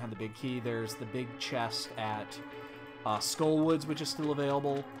locked behind the big key. There's the big chest at Skullwoods, which is still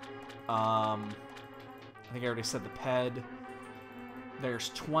available. I think I already said the Ped. There's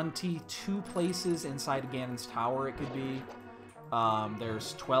 22 places inside Ganon's Tower it could be.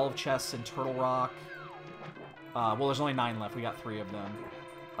 There's 12 chests in Turtle Rock. Well, there's only 9 left. We got 3 of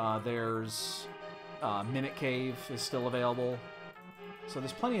them. There's Mimic Cave is still available. So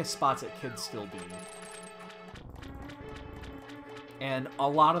there's plenty of spots it could still be. And a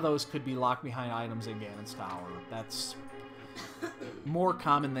lot of those could be locked behind items in Ganon's Tower. That's more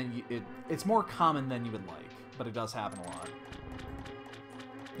common than it's more common than you would like, but it does happen a lot.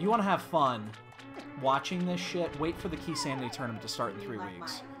 You want to have fun watching this shit, wait for the Keysanity tournament to start in 3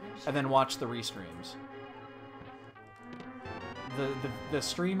 weeks, and then watch the restreams. The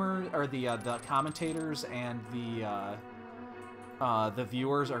streamer or the commentators and the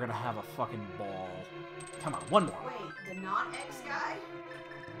viewers are gonna have a fucking ball. Come on, one more. Wait, the non-X guy?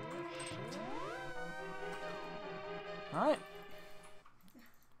 All right.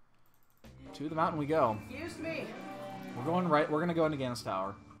 To the mountain we go. Excuse me. We're going right. We're gonna go into Ganon's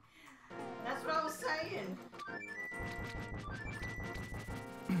Tower. That's what I was saying.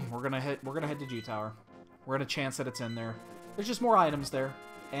 We're gonna head to G Tower. We're at a chance that it's in there. There's just more items there,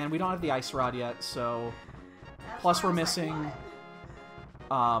 and we don't have the Ice Rod yet. So, plus we're missing.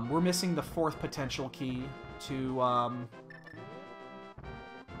 We're missing the 4th potential key to.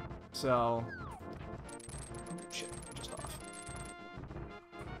 So. Shit, just off.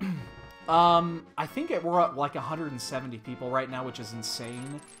 I think we're at like 170 people right now, which is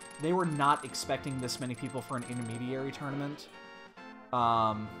insane. They were not expecting this many people for an intermediary tournament.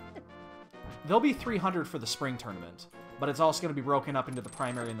 There'll be 300 for the spring tournament, but it's also going to be broken up into the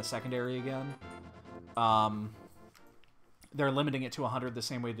primary and the secondary again. they're limiting it to 100 the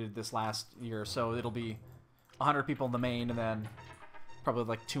same way they did this last year. So it'll be 100 people in the main, and then probably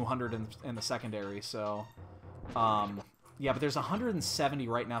like 200 in the secondary. So, yeah, but there's 170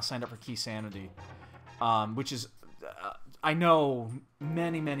 right now signed up for Keysanity, which is, I know,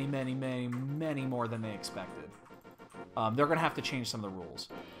 many more than they expected. They're going to have to change some of the rules.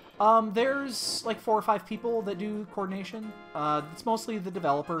 There's like 4 or 5 people that do coordination. It's mostly the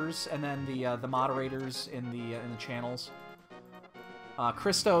developers and then the moderators in the channels.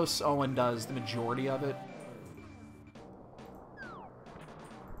 Christos Owen does the majority of it.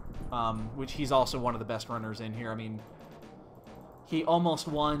 Which he's also one of the best runners in here. I mean, he almost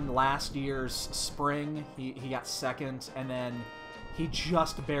won last year's spring. He got second, and then he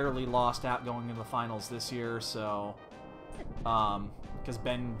just barely lost out going into the finals this year, so... because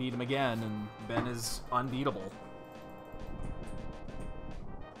Ben beat him again, and Ben is unbeatable.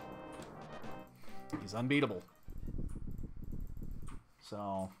 He's unbeatable.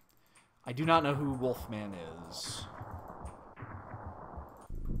 So, I do not know who Wolfman is.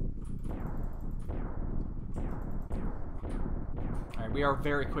 Alright, we are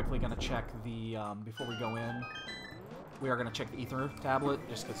very quickly going to check the, before we go in, we are going to check the Ether tablet,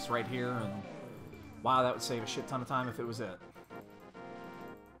 just because it's right here, and wow, that would save a shit ton of time if it was it.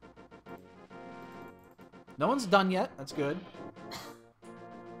 No one's done yet, that's good.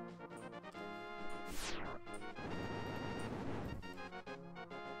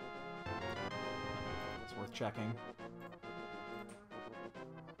 It's worth checking.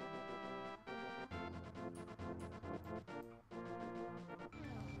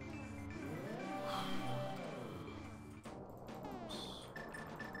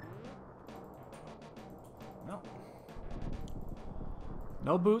 No.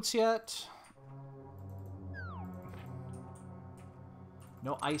 No boots yet.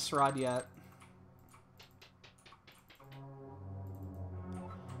 No ice rod yet.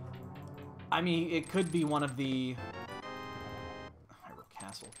 I mean, it could be one of the... Hyrule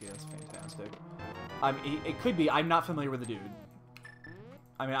Castle, yeah, that's fantastic. I mean, it could be. I'm not familiar with the dude.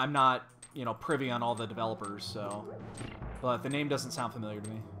 I mean, I'm not, you know, privy on all the developers, so... But the name doesn't sound familiar to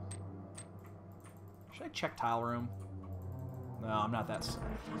me. Should I check Tile Room? No, I'm not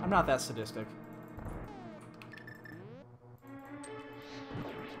that sadistic.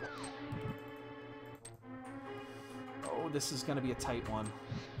 Oh, this is going to be a tight one.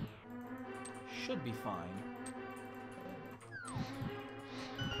 Should be fine.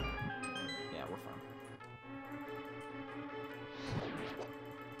 Yeah, we're fine.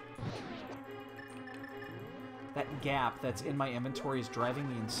 That gap that's in my inventory is driving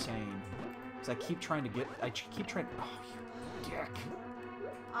me insane. Because I keep trying to get... I keep trying... Oh, you dick.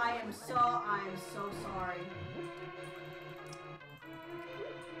 I am so sorry.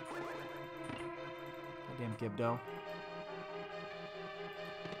 Goddamn Gibdo.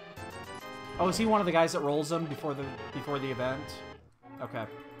 Oh, is he one of the guys that rolls them before the event? Okay.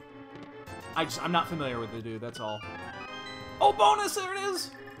 I'm not familiar with the dude, that's all. Oh, bonus! There it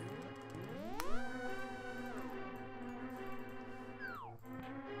is!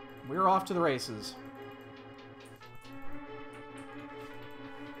 We're off to the races.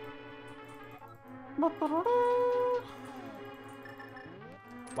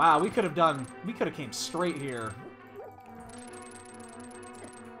 Wow, we could have came straight here.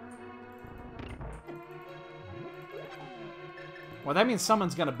 Well, that means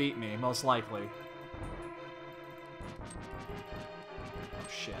someone's gonna beat me, most likely. Oh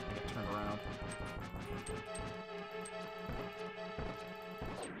shit, I got turned around.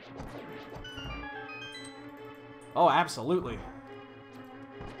 Oh, absolutely.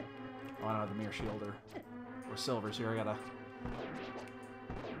 Oh, I don't have the mirror shield or silvers here. I gotta...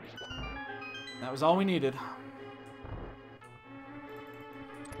 That was all we needed.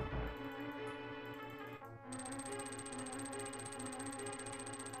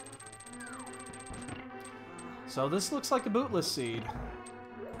 So this looks like a bootless seed.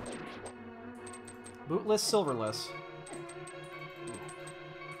 Bootless, silverless.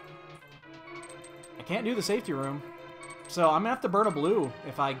 I can't do the safety room. So I'm gonna have to burn a blue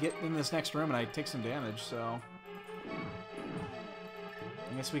if I get in this next room and I take some damage, so...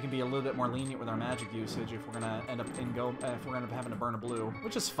 I guess we can be a little bit more lenient with our magic usage if we're gonna end up if we're gonna be having to burn a blue,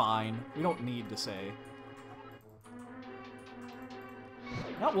 which is fine. We don't need to say.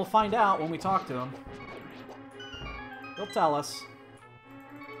 No, we'll find out when we talk to him. He'll tell us.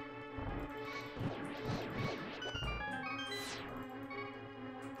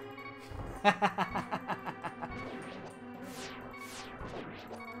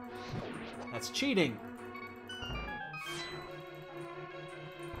 That's cheating.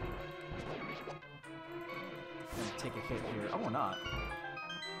 take a hit here. Oh, we're not.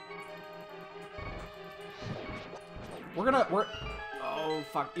 We're... Oh,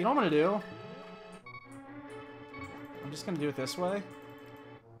 fuck. You know what I'm gonna do? I'm just gonna do it this way.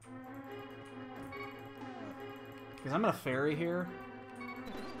 Because I'm gonna fairy here.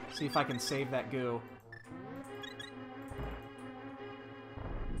 See if I can save that goo.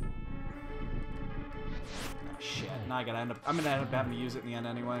 Oh, shit. Now I'm gonna end up having to use it in the end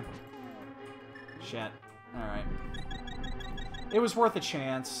anyway. Shit. Alright. It was worth a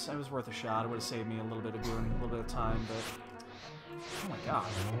chance. It was worth a shot. It would have saved me a little bit of goo and a little bit of time, but... Oh my god.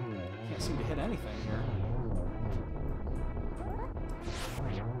 Can't seem to hit anything here.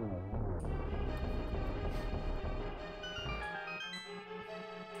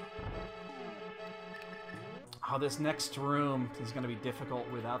 Oh, this next room is going to be difficult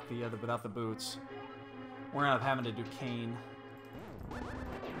without the boots. We're going to end up having to do cane.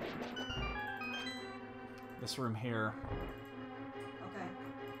 This room here. Okay.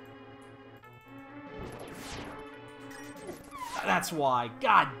 That's why.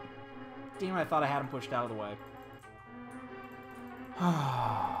 God damn it, I thought I had him pushed out of the way.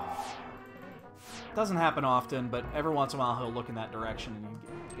 Doesn't happen often, but every once in a while he'll look in that direction and you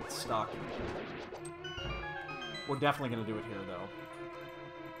get stuck. We're definitely going to do it here, though.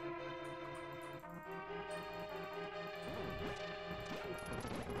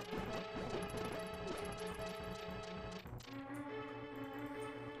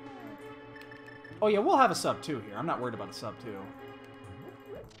 Oh yeah, we'll have a sub 2 here. I'm not worried about a sub 2.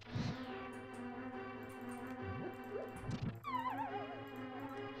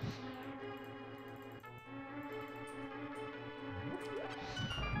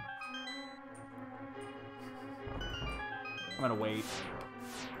 I'm gonna wait.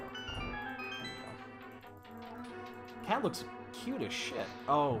 Cat looks cute as shit.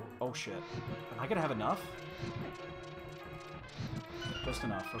 Oh shit. Am I gonna have enough? Just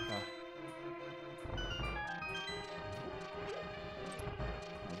enough, okay.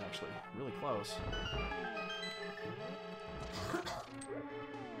 That was actually really close.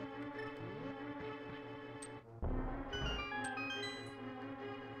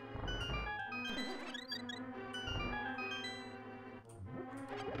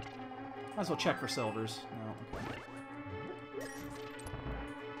 Might as well check for silvers. No, okay.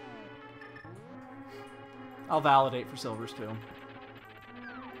 I'll validate for silvers too.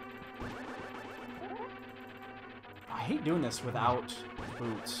 I hate doing this without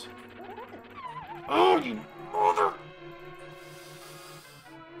boots. Oh, you mother!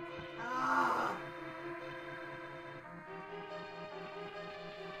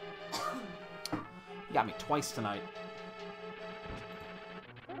 You got me twice tonight.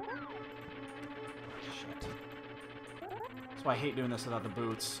 That's why I hate doing this without the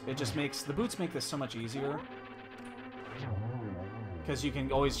boots. It just makes... The boots make this so much easier. Because you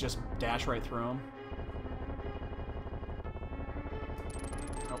can always just dash right through them.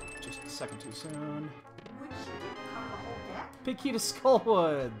 Oh, just a second too soon. Which cover the whole deck? Big key to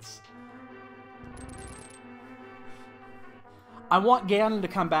Skullwoods! I want Ganon to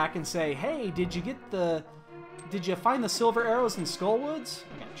come back and say, hey, did you get the... Did you find the silver arrows in Skullwoods?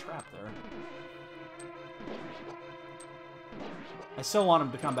 I got trapped there. I still want him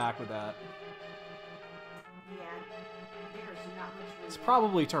to come back with that. Yeah, there's not much room. It's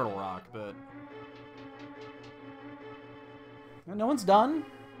probably Turtle Rock, but... No one's done.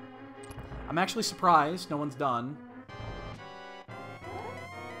 I'm actually surprised no one's done.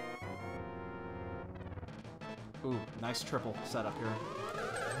 Ooh, nice triple setup here.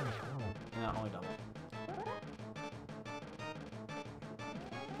 Yeah, only double.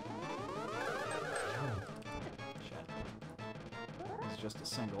 Just a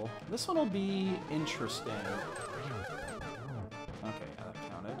single. This one will be interesting. Okay, yeah, that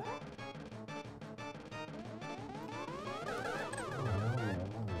counted.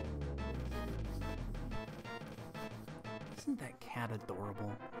 Isn't that cat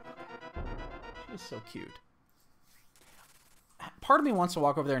adorable? She's so cute. Part of me wants to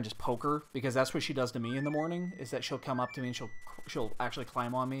walk over there and just poke her, because that's what she does to me in the morning, is that she'll come up to me and she'll actually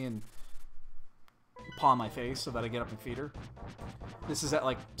climb on me and paw my face so that I get up and feed her. This is at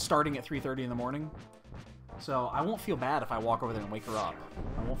like starting at 3:30 in the morning, so I won't feel bad if I walk over there and wake her up.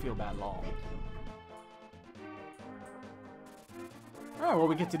 I won't feel bad at all. Alright, well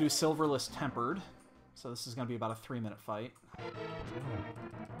we get to do Silverless Tempered, so this is going to be about a 3-minute fight.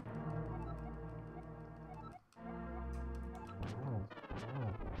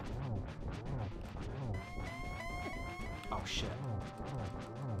 Oh shit.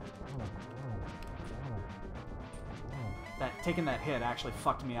 Taking that hit actually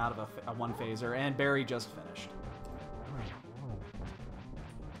fucked me out of a one phaser, and Barry just finished.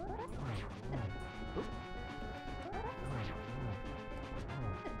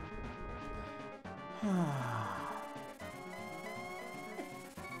 Oh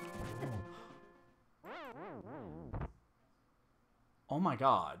my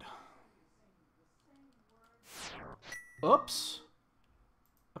god. Oops.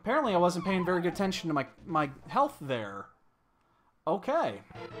 Apparently I wasn't paying very good attention to my health there. Okay.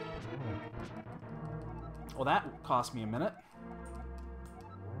 Well, that cost me a minute.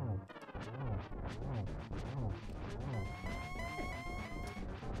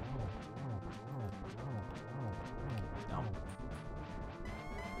 No.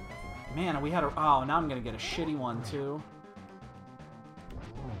 Man, we had a... Oh, now I'm gonna get a shitty one, too.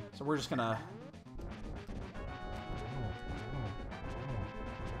 So we're just gonna...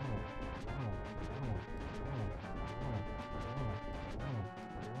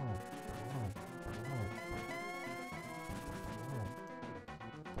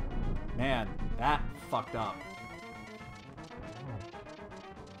 Man, that fucked up.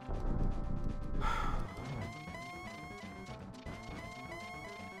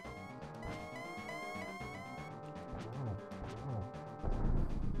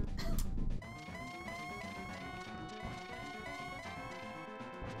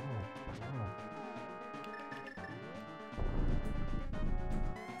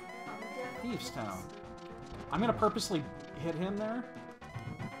 Thieves Town. I'm gonna purposely hit him there.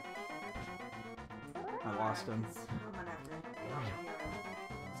 I lost him. I'm gonna have to get off here.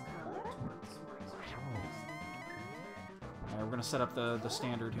 It's kind of late towards this morning, so Alright, we're gonna set up the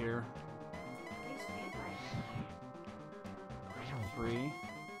standard here. 3,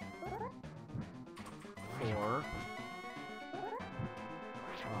 4, 5.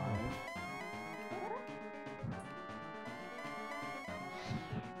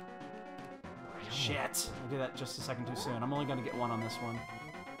 Shit! I did that just a second too soon. I'm only gonna get one on this one.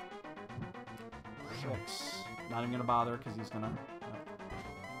 6. Not even gonna bother because he's gonna.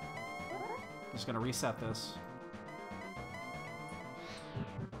 Just gonna reset this.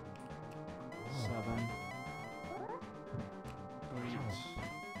 7.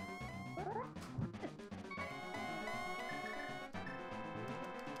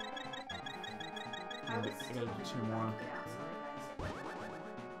 8. I gotta do 2 more.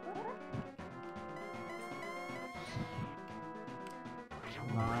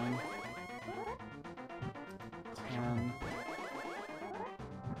 9, 10,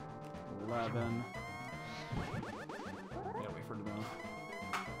 11. Gotta wait for it to move.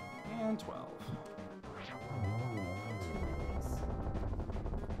 And 12.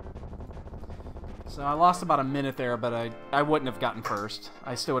 So I lost about a minute there, but I wouldn't have gotten first.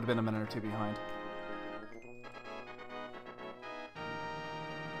 I still would have been a minute or 2 behind.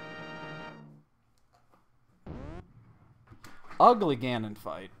 Ugly Ganon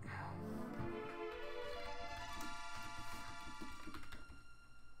fight.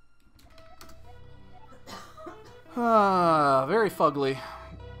 Very fugly.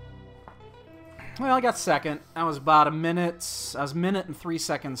 Well, I got second. I was about a minute. I was a minute and 3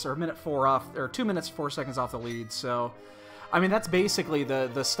 seconds, or a minute 4 off, or 2 minutes 4 seconds off the lead. So, I mean, that's basically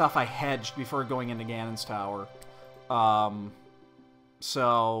the stuff I hedged before going into Ganon's Tower.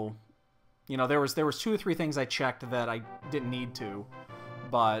 So, you know, there was 2 or 3 things I checked that I didn't need to,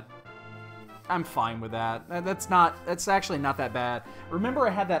 but I'm fine with that. That's actually not that bad. Remember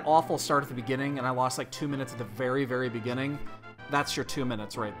I had that awful start at the beginning and I lost like 2 minutes at the very, very beginning? That's your 2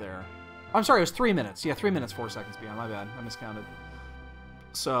 minutes right there. I'm sorry, it was 3 minutes. Yeah, 3 minutes, 4 seconds beyond. My bad. I miscounted.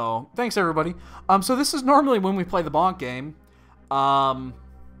 So, thanks everybody. So this is normally when we play the bonk game. Not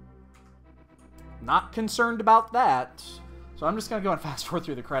concerned about that. So I'm just going to go and fast forward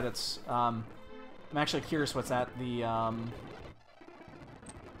through the credits. I'm actually curious what's at the,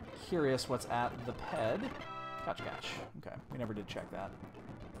 PED. Catch. Okay, we never did check that.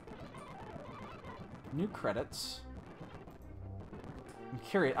 New credits. I'm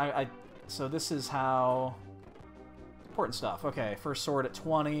curious, so this is how... Important stuff. Okay, first sword at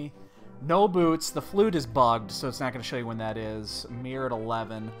 20. No boots. The flute is bugged, so it's not going to show you when that is. Mirror at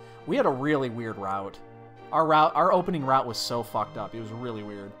 11. We had a really weird route. Our opening route was so fucked up. It was really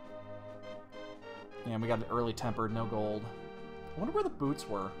weird. Yeah, we got an early tempered, no gold. I wonder where the boots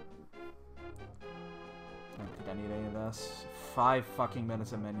were. I don't think I need any of this. 5 fucking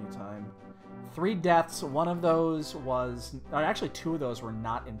minutes of menu time. 3 deaths. One of those was... Actually, 2 of those were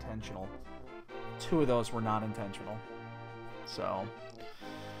not intentional. 2 of those were not intentional. So...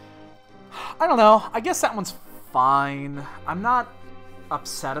 I don't know. I guess that one's fine. I'm not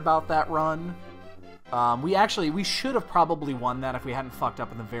upset about that run. We should have probably won that if we hadn't fucked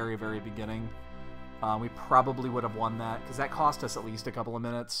up in the very, very beginning. We probably would have won that, because that cost us at least a couple of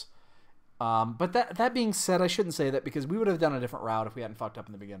minutes. But that being said, I shouldn't say that, because we would have done a different route if we hadn't fucked up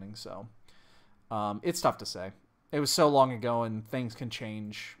in the beginning, so... It's tough to say. It was so long ago, and things can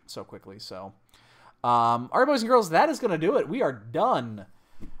change so quickly. So, all right, boys and girls, that is going to do it. We are done.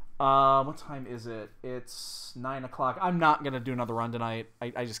 What time is it? It's 9 o'clock. I'm not going to do another run tonight.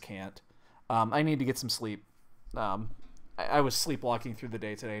 I just can't. I need to get some sleep. I was sleepwalking through the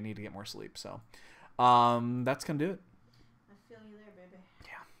day today. I need to get more sleep. So, that's going to do it. I feel you there, baby.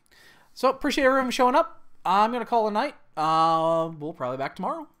 Yeah. So, appreciate everyone showing up. I'm going to call it a night. We'll probably be back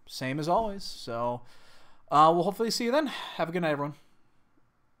tomorrow. Same as always. So, we'll hopefully see you then. Have a good night, everyone.